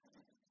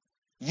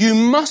 you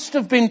must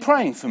have been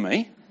praying for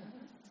me.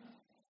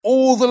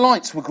 All the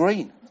lights were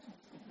green.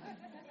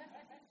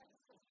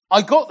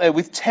 I got there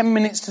with 10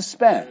 minutes to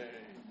spare.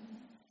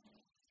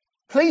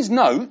 Please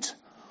note,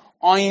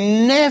 I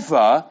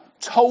never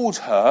told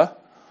her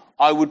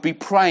I would be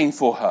praying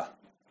for her.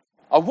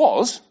 I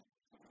was,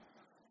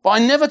 but I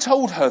never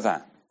told her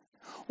that.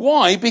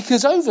 Why?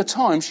 Because over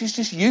time, she's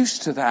just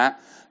used to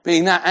that,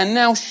 being that, and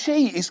now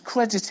she is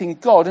crediting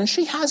God, and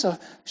she has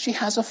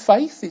a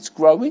faith, it's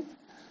growing.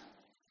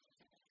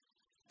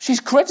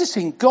 She's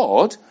crediting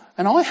God,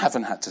 and I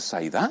haven't had to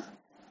say that.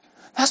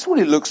 That's what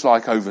it looks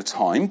like over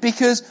time,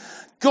 because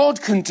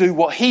God can do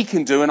what he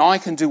can do, and I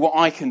can do what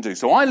I can do.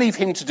 So I leave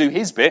him to do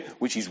his bit,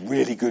 which he's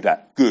really good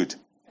at. Good.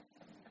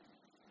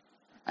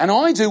 And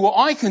I do what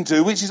I can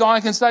do, which is I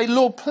can say,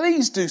 Lord,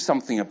 please do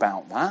something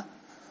about that.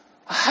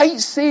 I hate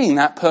seeing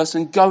that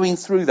person going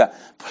through that.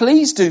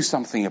 Please do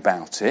something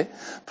about it.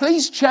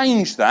 Please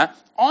change that.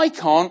 I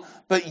can't,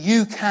 but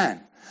you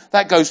can.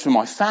 That goes for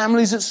my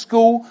families at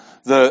school,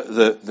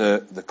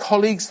 the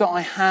colleagues that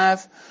I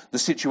have, the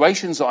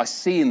situations that I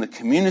see in the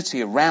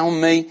community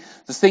around me,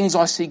 the things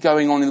I see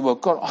going on in the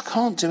world. God, I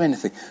can't do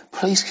anything.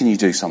 Please, can you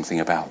do something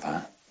about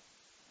that?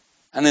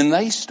 And then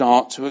they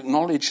start to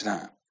acknowledge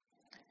that.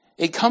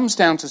 It comes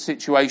down to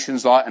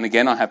situations like, and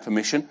again, I have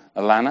permission,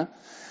 Alana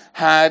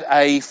had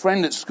a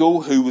friend at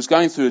school who was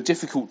going through a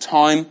difficult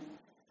time,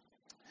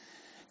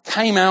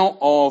 came out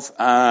of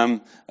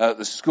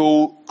the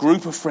school,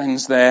 group of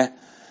friends there,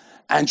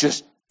 and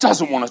just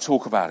doesn't want to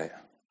talk about it.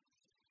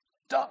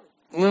 Don't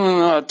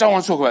want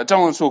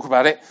to talk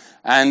about it.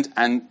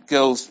 And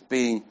girls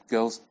being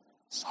girls,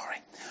 sorry.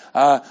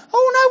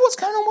 Oh no, what's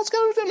going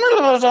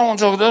on? No, don't want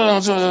to talk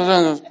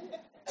about it.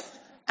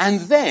 And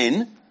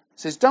then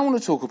says, don't want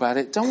to talk about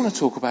it, don't want to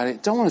talk about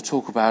it, don't want to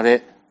talk about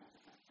it.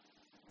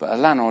 But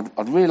Alana,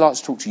 I'd really like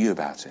to talk to you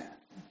about it.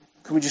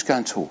 Can we just go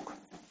and talk?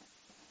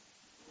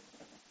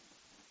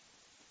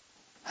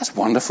 That's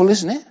wonderful,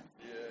 isn't it?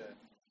 Yeah.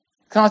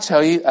 Can I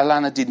tell you,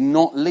 Alana did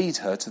not lead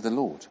her to the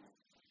Lord.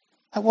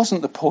 That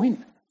wasn't the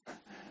point.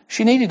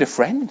 She needed a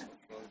friend.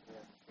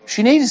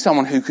 She needed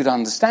someone who could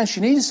understand. She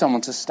needed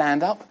someone to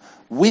stand up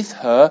with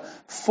her,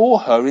 for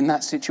her in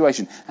that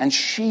situation. And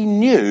she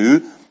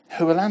knew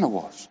who Alana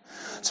was.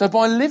 So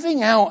by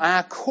living out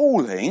our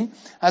calling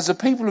as a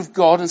people of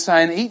God and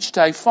saying each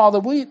day, Father,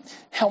 will you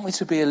help me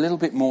to be a little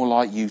bit more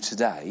like you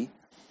today?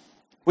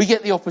 We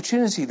get the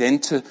opportunity then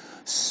to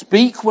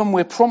speak when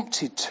we're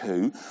prompted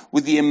to,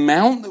 with the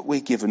amount that we're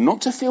given,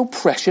 not to feel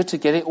pressure to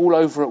get it all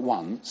over at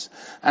once,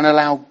 and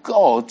allow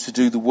God to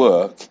do the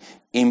work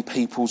in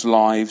people's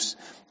lives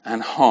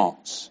and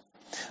hearts.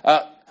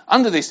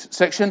 Under this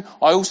section,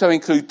 I also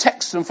include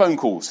texts and phone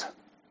calls.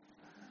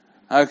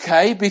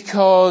 Okay,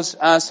 because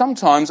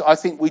sometimes I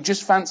think we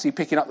just fancy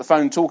picking up the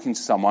phone and talking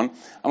to someone,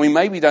 and we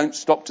maybe don't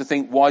stop to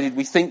think, why did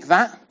we think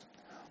that?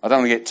 I don't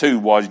want to get too,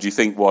 why did you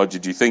think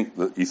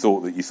that you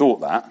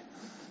thought that?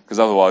 Because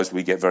otherwise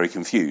we get very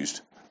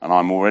confused, and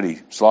I'm already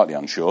slightly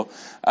unsure.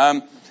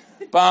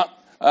 But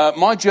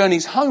my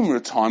journeys home are a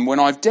time when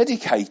I've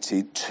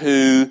dedicated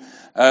to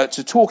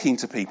talking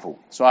to people.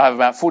 So I have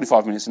about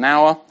 45 minutes an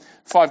hour,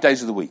 5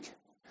 days of the week.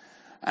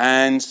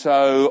 And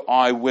so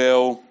I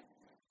will...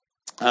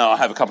 I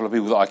have a couple of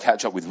people that I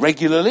catch up with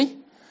regularly,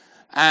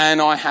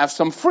 and I have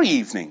some free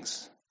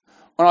evenings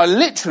when I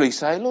literally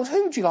say, Lord,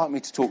 who would you like me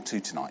to talk to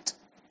tonight?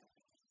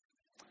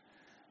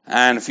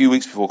 And a few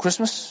weeks before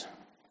Christmas,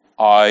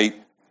 I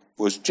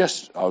was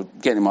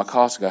getting in my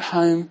car to go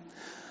home,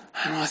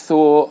 and I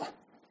thought,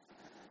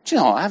 do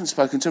you know what, I haven't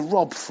spoken to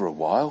Rob for a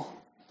while.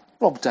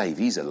 Rob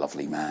Davies, a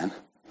lovely man.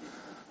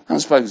 I haven't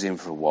spoken to him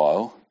for a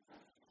while.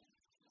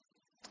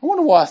 I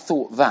wonder why I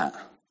thought that.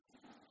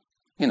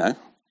 You know,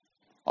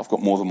 I've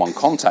got more than one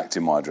contact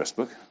in my address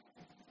book.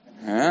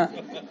 Yeah.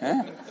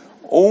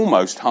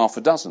 Almost half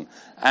a dozen.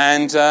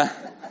 And that's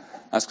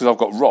because I've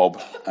got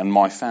Rob and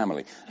my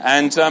family.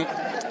 And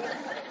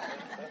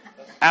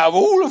out of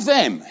all of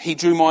them, he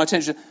drew my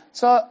attention.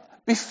 So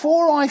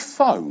before I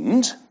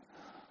phoned, I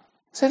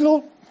said,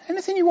 Lord,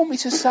 anything you want me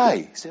to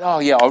say? He said, oh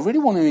yeah, I really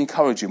want to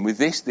encourage him with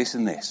this, this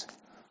and this.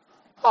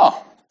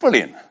 Oh,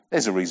 brilliant.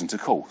 There's a reason to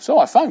call. So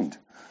I phoned.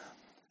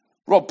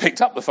 Rob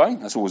picked up the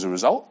phone. That's always a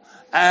result.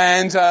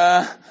 And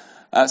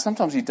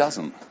sometimes he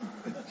doesn't.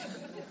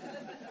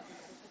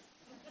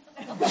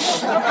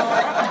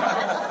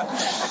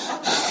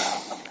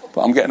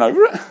 But I'm getting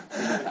over it.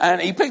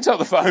 And he picked up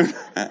the phone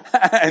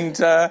and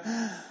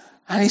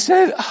he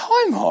said,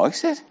 hi, Mark. He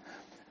said,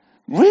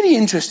 really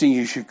interesting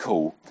you should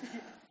call.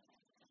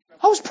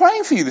 I was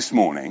praying for you this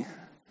morning.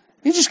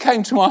 You just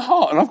came to my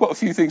heart and I've got a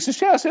few things to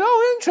share. I said,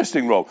 oh,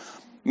 interesting, Rob.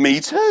 Me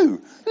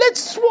too.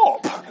 Let's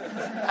swap.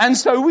 And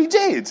so we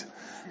did.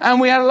 And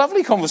we had a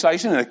lovely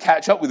conversation and a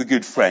catch up with a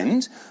good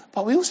friend,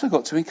 but we also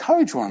got to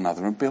encourage one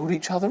another and build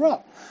each other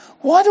up.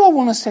 Why do I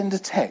want to send a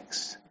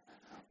text?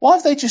 Why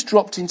have they just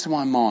dropped into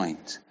my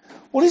mind?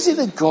 What is it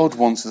that God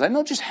wants to say?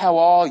 Not just how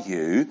are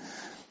you?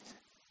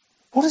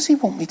 What does he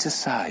want me to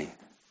say?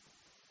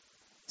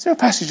 Is there a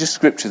passage of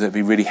scripture that would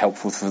be really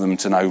helpful for them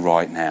to know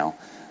right now?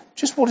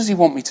 Just what does he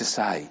want me to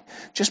say?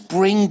 Just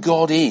bring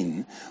God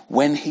in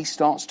when he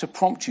starts to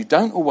prompt you.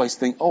 Don't always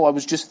think, oh, I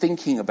was just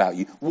thinking about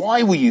you.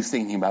 Why were you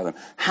thinking about them?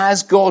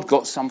 Has God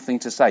got something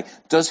to say?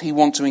 Does he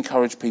want to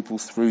encourage people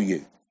through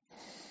you?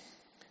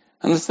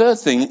 And the third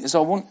thing is I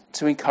want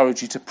to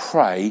encourage you to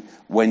pray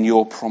when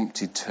you're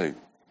prompted to.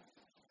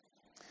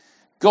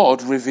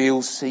 God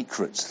reveals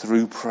secrets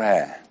through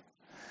prayer.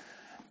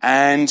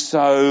 And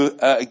so,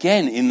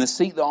 again, in the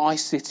seat that I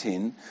sit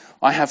in,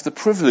 I have the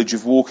privilege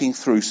of walking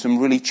through some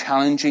really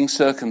challenging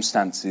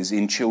circumstances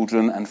in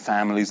children and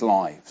families'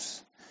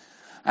 lives.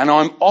 And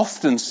I'm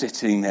often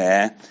sitting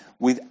there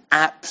with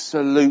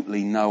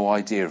absolutely no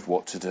idea of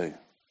what to do.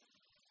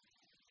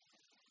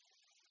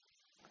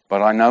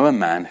 But I know a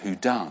man who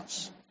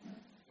does.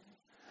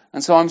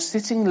 And so I'm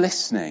sitting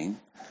listening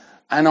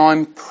and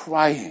I'm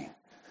praying,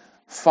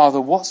 Father,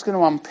 what's going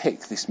to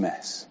unpick this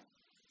mess?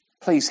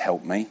 Please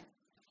help me.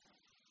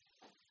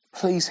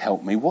 Please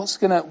help me. What's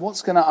going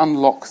to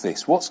unlock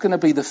this? What's going to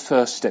be the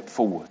first step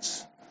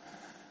forwards?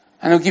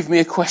 And he'll give me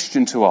a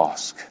question to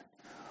ask.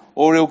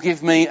 Or he'll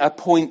give me a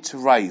point to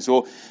raise.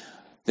 Or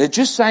they're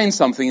just saying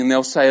something and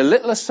they'll say a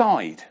little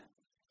aside.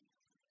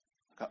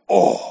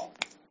 Oh,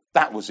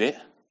 that was it.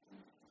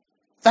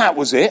 That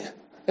was it.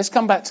 Let's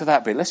come back to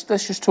that bit. Let's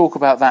just talk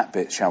about that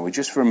bit, shall we?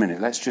 Just for a minute.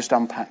 Let's just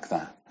unpack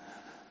that.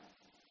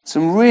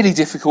 Some really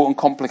difficult and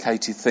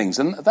complicated things.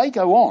 And they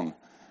go on.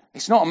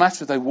 It's not a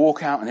matter of they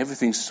walk out and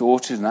everything's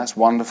sorted and that's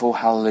wonderful,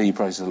 hallelujah,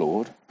 praise the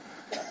Lord.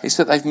 It's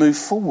that they've moved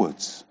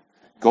forwards.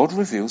 God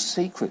reveals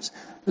secrets.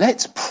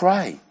 Let's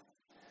pray.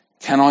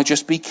 Can I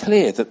just be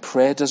clear that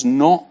prayer does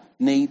not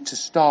need to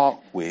start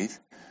with,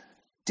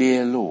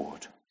 dear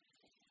Lord.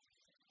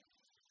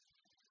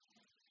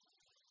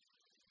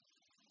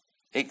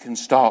 It can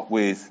start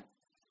with,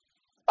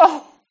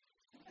 oh.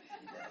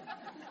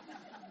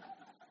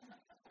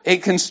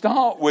 It can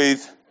start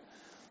with,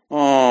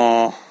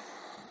 oh.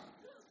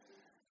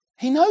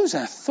 He knows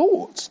our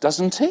thoughts,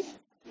 doesn't he?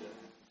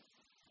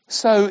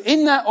 So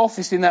in that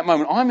office, in that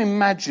moment, I'm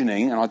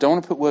imagining, and I don't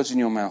want to put words in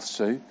your mouth,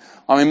 Sue,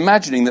 I'm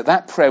imagining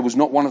that prayer was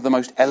not one of the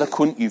most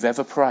eloquent you've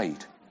ever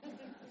prayed.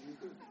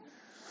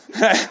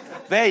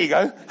 There you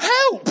go.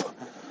 Help!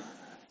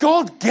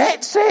 God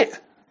gets it.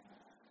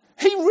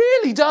 He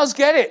really does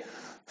get it.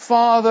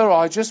 Father,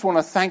 I just want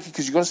to thank you,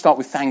 because you've got to start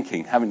with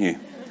thanking, haven't you?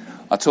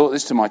 I taught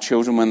this to my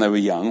children when they were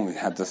young. We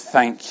had the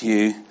thank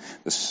you,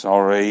 the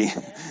sorry,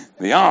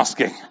 the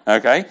asking,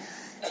 okay?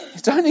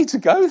 You don't need to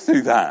go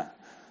through that.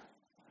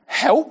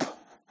 Help.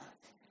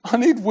 I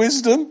need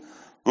wisdom.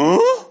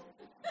 Huh?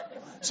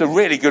 It's a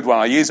really good one.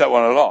 I use that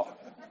one a lot.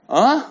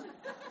 Huh?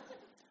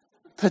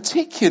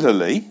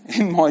 Particularly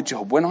in my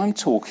job when I'm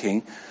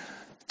talking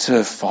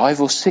to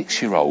 5 or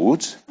 6 year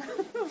olds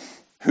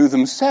who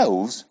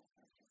themselves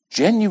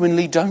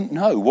genuinely don't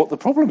know what the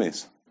problem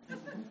is.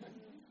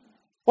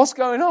 What's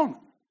going on?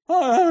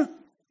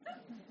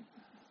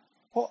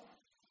 What?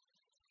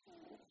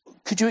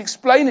 Could you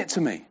explain it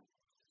to me?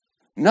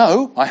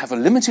 No, I have a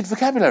limited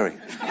vocabulary.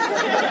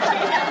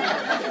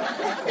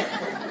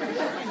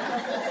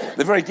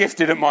 They're very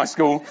gifted at my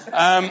school.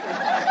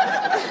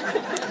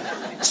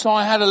 So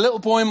I had a little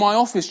boy in my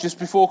office just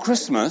before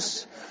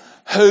Christmas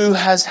who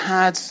has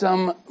had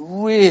some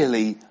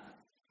really,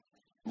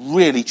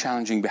 really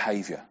challenging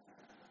behaviour.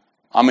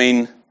 I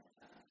mean,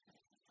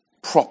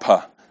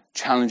 proper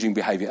challenging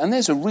behaviour. And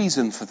there's a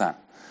reason for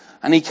that.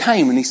 And he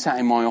came and he sat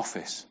in my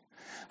office.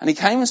 And he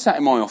came and sat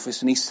in my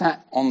office and he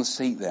sat on the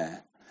seat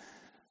there.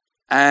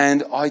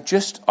 And I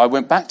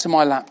went back to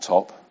my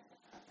laptop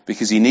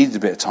because he needed a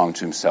bit of time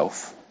to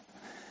himself.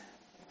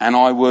 And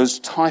I was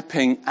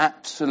typing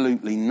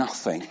absolutely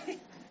nothing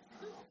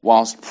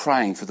whilst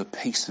praying for the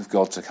peace of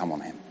God to come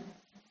on him.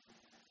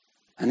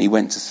 And he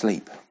went to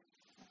sleep.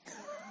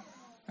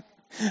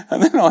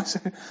 And then I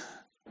said,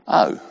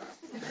 oh.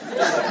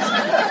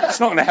 It's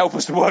not going to help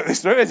us to work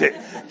this through, is it?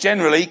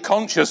 Generally,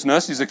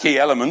 consciousness is a key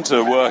element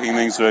to working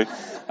things through.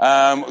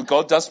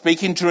 God does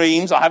speak in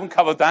dreams. I haven't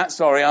covered that,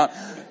 sorry.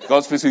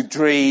 God speaks through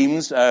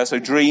dreams, so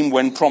dream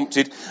when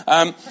prompted.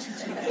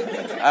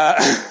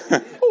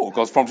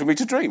 God's prompted me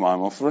to dream.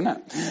 I'm off for a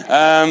nap.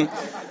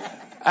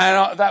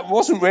 That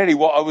wasn't really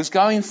what I was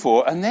going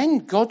for. And then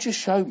God just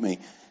showed me,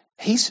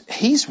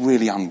 he's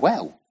really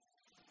unwell.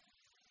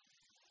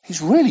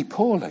 He's really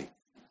poorly.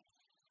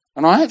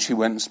 And I actually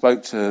went and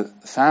spoke to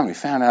the family,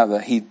 found out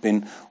that he'd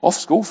been off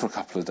school for a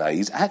couple of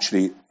days.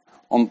 Actually,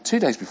 on 2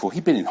 days before,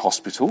 he'd been in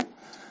hospital,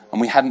 and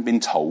we hadn't been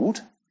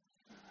told.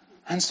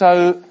 And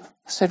so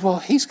I said, well,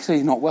 he's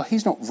clearly not well.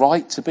 He's not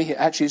right to be here.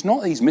 Actually, it's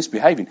not that he's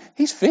misbehaving.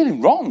 He's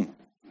feeling rotten.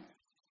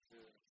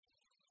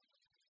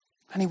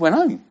 And he went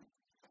home.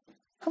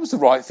 That was the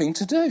right thing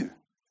to do. Do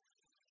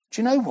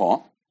you know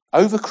what?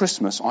 over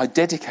Christmas, I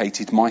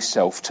dedicated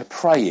myself to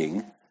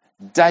praying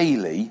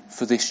daily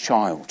for this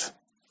child.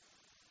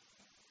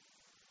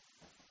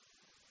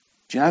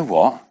 Do you know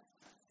what?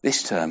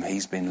 This term,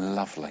 he's been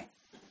lovely.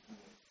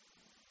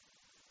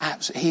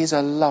 He's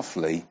a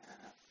lovely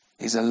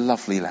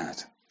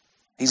lad.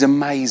 He's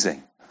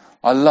amazing.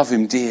 I love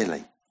him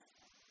dearly.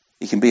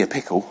 He can be a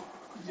pickle,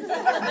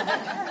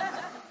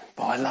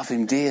 but I love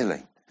him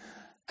dearly.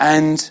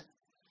 And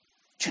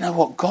do you know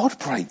what? God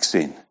breaks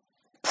in.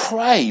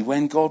 Pray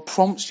when God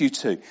prompts you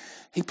to.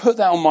 He put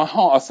that on my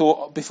heart. I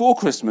thought, before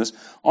Christmas,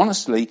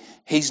 honestly,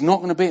 he's not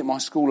going to be at my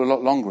school a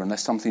lot longer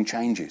unless something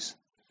changes.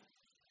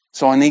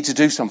 So I need to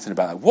do something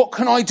about that. What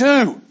can I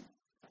do?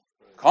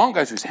 Can't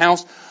go to his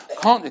house.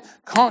 Can't do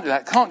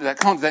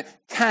that.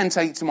 Can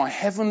take it to my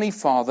heavenly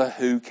Father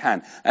who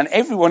can. And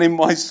everyone in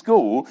my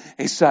school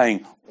is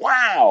saying,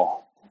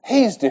 wow,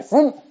 he's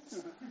different.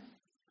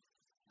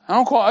 And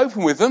I'm quite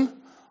open with them.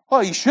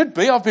 Well, he should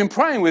be. I've been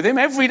praying with him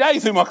every day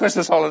through my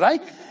Christmas holiday.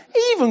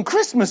 Even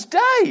Christmas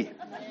Day.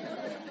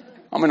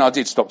 I mean, I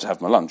did stop to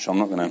have my lunch. I'm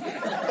not going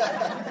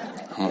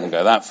to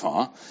go that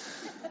far.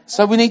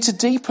 So we need to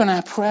deepen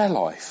our prayer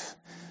life.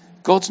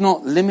 God's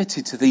not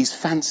limited to these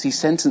fancy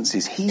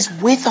sentences. He's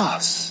with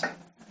us.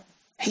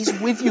 He's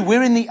with you.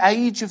 We're in the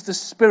age of the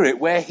Spirit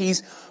where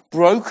he's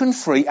broken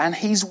free and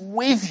he's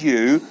with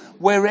you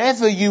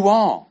wherever you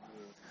are.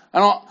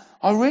 And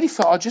I really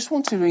felt I just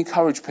want to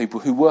encourage people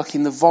who work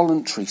in the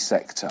voluntary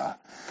sector,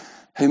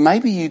 who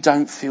maybe you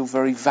don't feel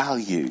very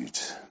valued.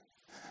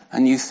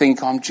 And you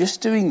think, I'm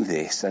just doing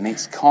this and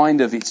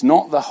it's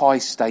not the high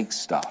stakes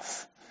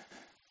stuff.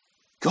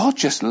 God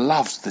just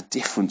loves the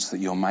difference that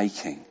you're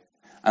making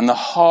and the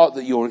heart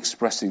that you're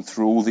expressing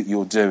through all that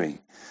you're doing.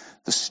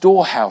 The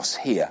storehouse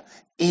here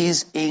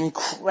is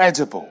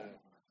incredible.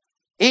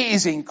 It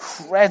is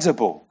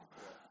incredible.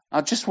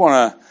 I just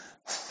want to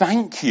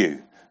thank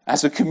you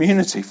as a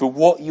community for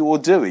what you're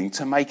doing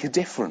to make a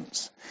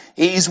difference.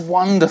 It is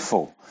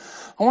wonderful.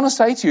 I want to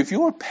say to you, if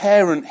you're a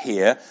parent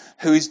here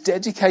who is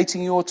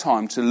dedicating your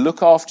time to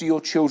look after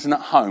your children at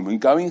home and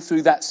going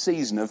through that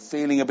season of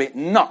feeling a bit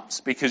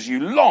nuts because you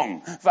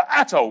long for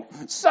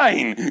adult,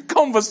 sane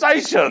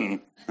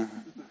conversation,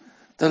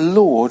 the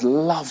Lord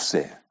loves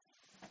it.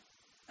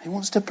 He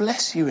wants to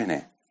bless you in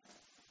it.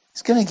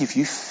 He's going to give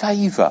you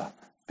favour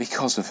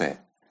because of it.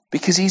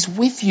 Because he's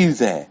with you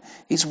there.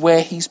 It's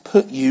where he's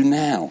put you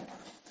now.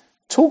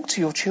 Talk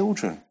to your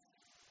children.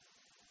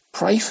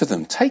 Pray for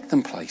them. Take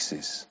them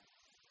places.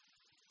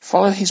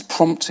 Follow his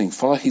prompting.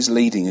 Follow his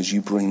leading as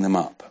you bring them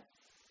up.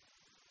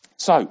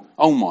 So,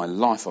 oh my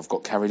life, I've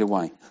got carried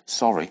away.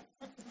 Sorry.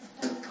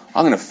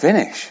 I'm going to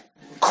finish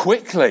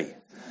quickly.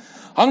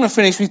 I'm going to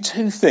finish with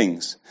two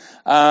things.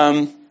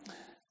 I'm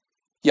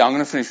going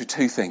to finish with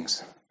two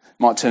things.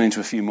 Might turn into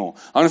a few more.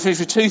 I'm going to finish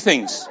with two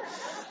things.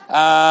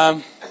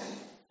 Can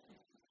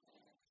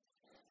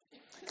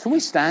we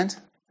stand?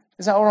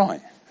 Is that all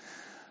right?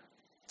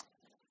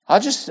 I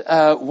just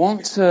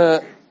want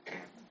to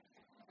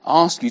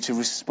ask you to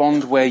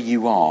respond where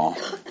you are,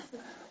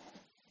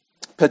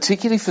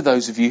 particularly for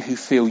those of you who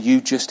feel you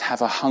just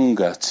have a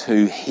hunger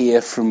to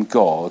hear from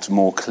God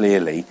more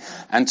clearly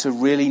and to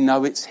really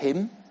know it's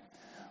him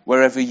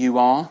wherever you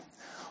are.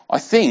 I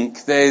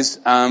think there's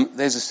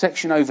a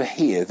section over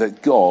here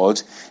that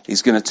God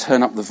is going to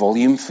turn up the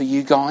volume for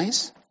you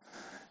guys.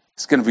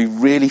 It's going to be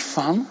really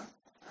fun.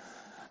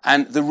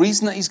 And the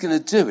reason that he's going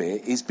to do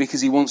it is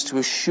because he wants to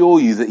assure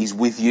you that he's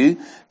with you,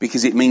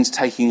 because it means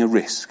taking a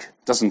risk,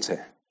 doesn't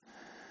it?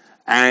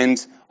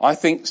 And I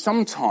think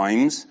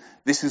sometimes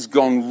this has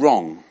gone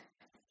wrong.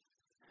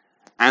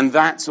 And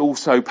that's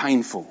also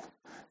painful,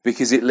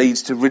 because it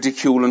leads to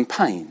ridicule and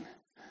pain.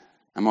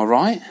 Am I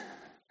right?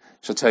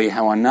 Shall I tell you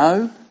how I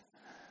know?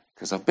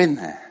 Because I've been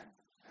there.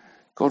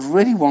 God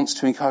really wants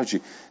to encourage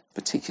you,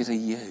 particularly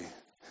you.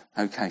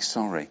 Okay,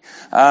 sorry.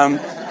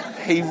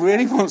 He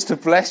really wants to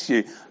bless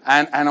you.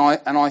 And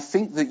I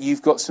think that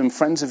you've got some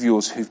friends of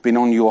yours who've been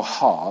on your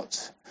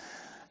heart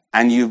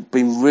and you've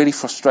been really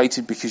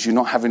frustrated because you're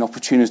not having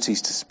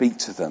opportunities to speak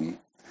to them.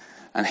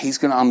 And he's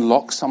going to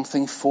unlock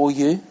something for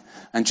you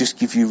and just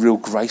give you real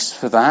grace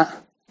for that.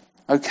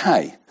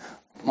 Okay.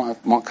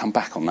 Might come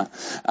back on that.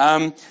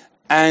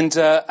 And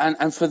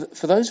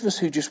for those of us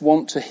who just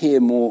want to hear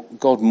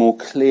God more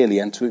clearly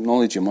and to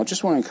acknowledge him, I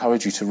just want to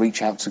encourage you to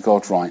reach out to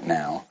God right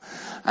now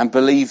and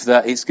believe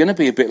that it's going to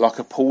be a bit like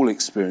a Paul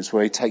experience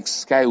where he takes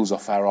scales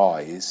off our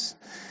eyes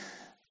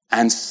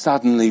and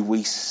suddenly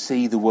we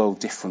see the world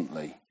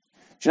differently.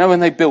 Do you know when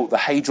they built the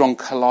Hadron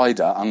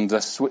Collider under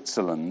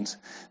Switzerland,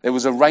 there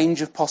was a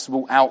range of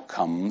possible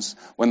outcomes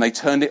when they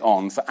turned it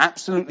on for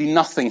absolutely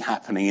nothing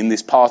happening in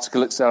this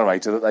particle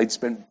accelerator that they'd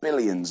spent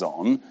billions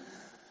on.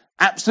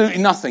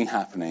 Absolutely nothing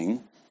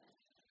happening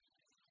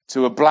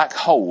to a black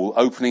hole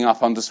opening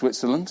up under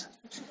Switzerland.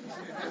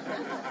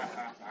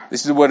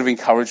 This is a word of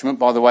encouragement,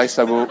 by the way,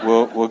 so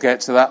we'll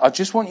get to that. I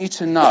just want you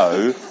to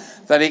know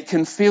that it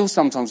can feel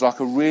sometimes like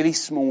a really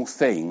small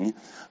thing,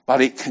 but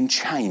it can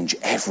change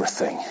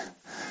everything.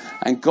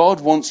 And God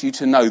wants you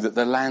to know that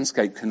the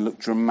landscape can look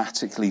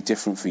dramatically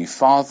different for you.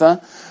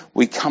 Father,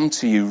 we come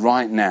to you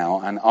right now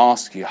and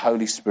ask you,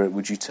 Holy Spirit,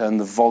 would you turn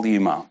the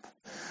volume up?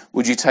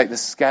 Would you take the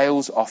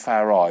scales off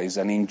our eyes?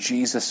 And in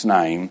Jesus'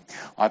 name,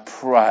 I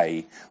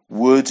pray,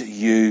 would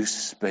you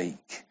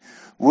speak?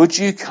 Would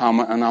you come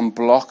and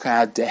unblock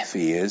our deaf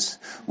ears?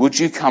 Would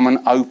you come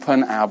and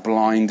open our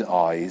blind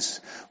eyes?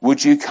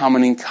 Would you come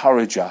and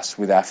encourage us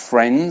with our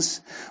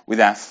friends, with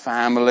our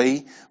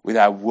family, with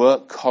our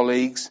work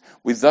colleagues,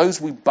 with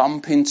those we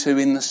bump into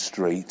in the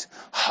street?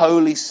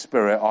 Holy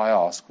Spirit, I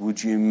ask,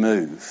 would you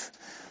move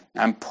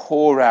and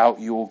pour out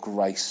your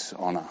grace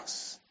on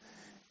us?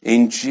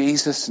 In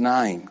Jesus'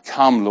 name,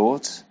 come,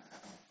 Lord.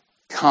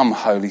 Come,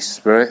 Holy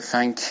Spirit.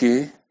 Thank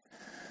you.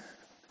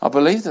 I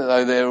believe that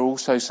though there are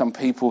also some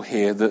people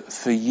here that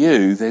for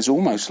you there's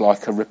almost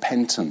like a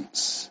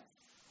repentance.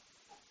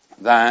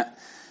 That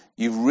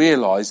you've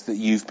realised that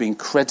you've been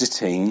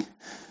crediting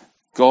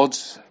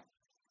God's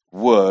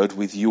word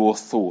with your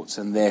thoughts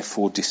and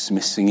therefore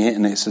dismissing it.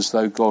 And it's as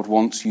though God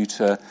wants you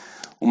to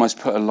almost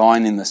put a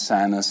line in the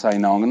sand and say,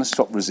 no, I'm going to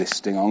stop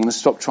resisting. I'm going to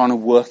stop trying to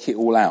work it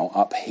all out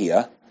up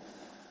here.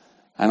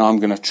 And I'm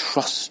going to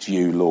trust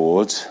you,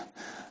 Lord.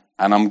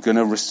 And I'm going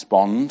to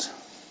respond.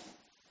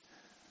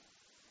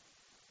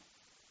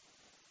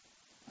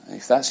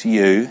 If that's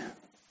you,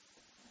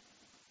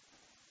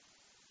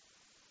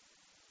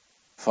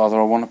 Father,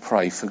 I want to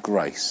pray for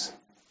grace.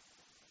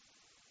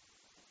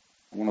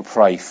 I want to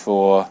pray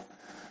for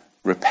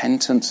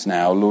repentance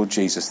now. Lord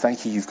Jesus,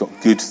 thank you, you've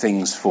got good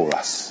things for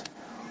us.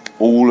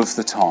 All of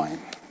the time.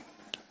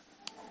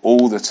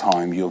 All the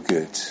time you're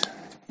good.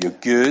 You're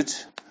good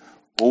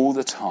all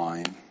the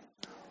time.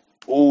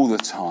 All the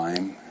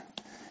time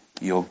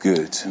you're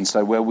good. And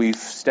so where we've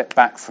stepped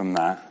back from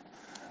that,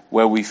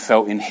 where we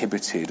felt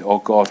inhibited, oh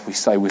God, we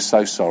say we're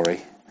so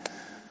sorry.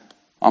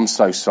 I'm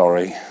so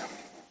sorry.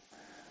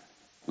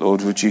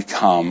 Lord, would you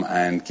come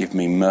and give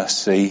me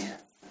mercy,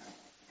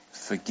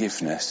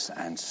 forgiveness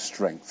and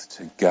strength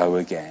to go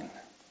again.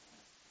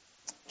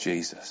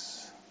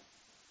 Jesus.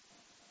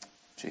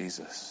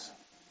 Jesus.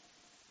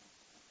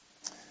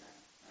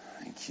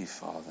 Thank you,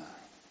 Father.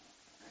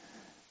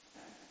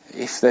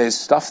 If there's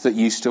stuff that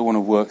you still want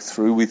to work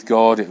through with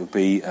God, it would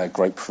be a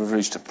great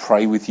privilege to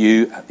pray with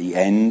you at the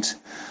end,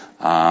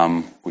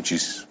 which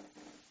is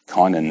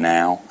kind of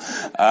now.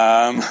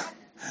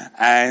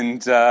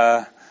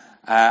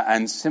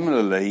 And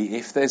similarly,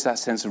 if there's that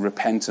sense of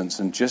repentance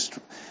and just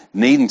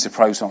needing to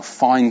pray with someone,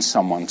 find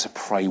someone to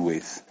pray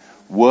with.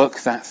 Work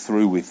that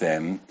through with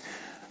them.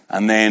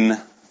 And then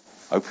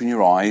open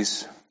your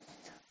eyes,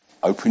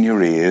 open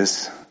your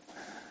ears,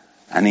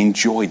 and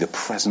enjoy the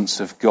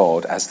presence of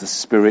God as the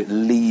Spirit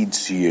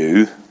leads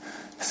you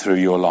through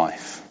your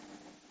life.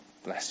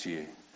 Bless you.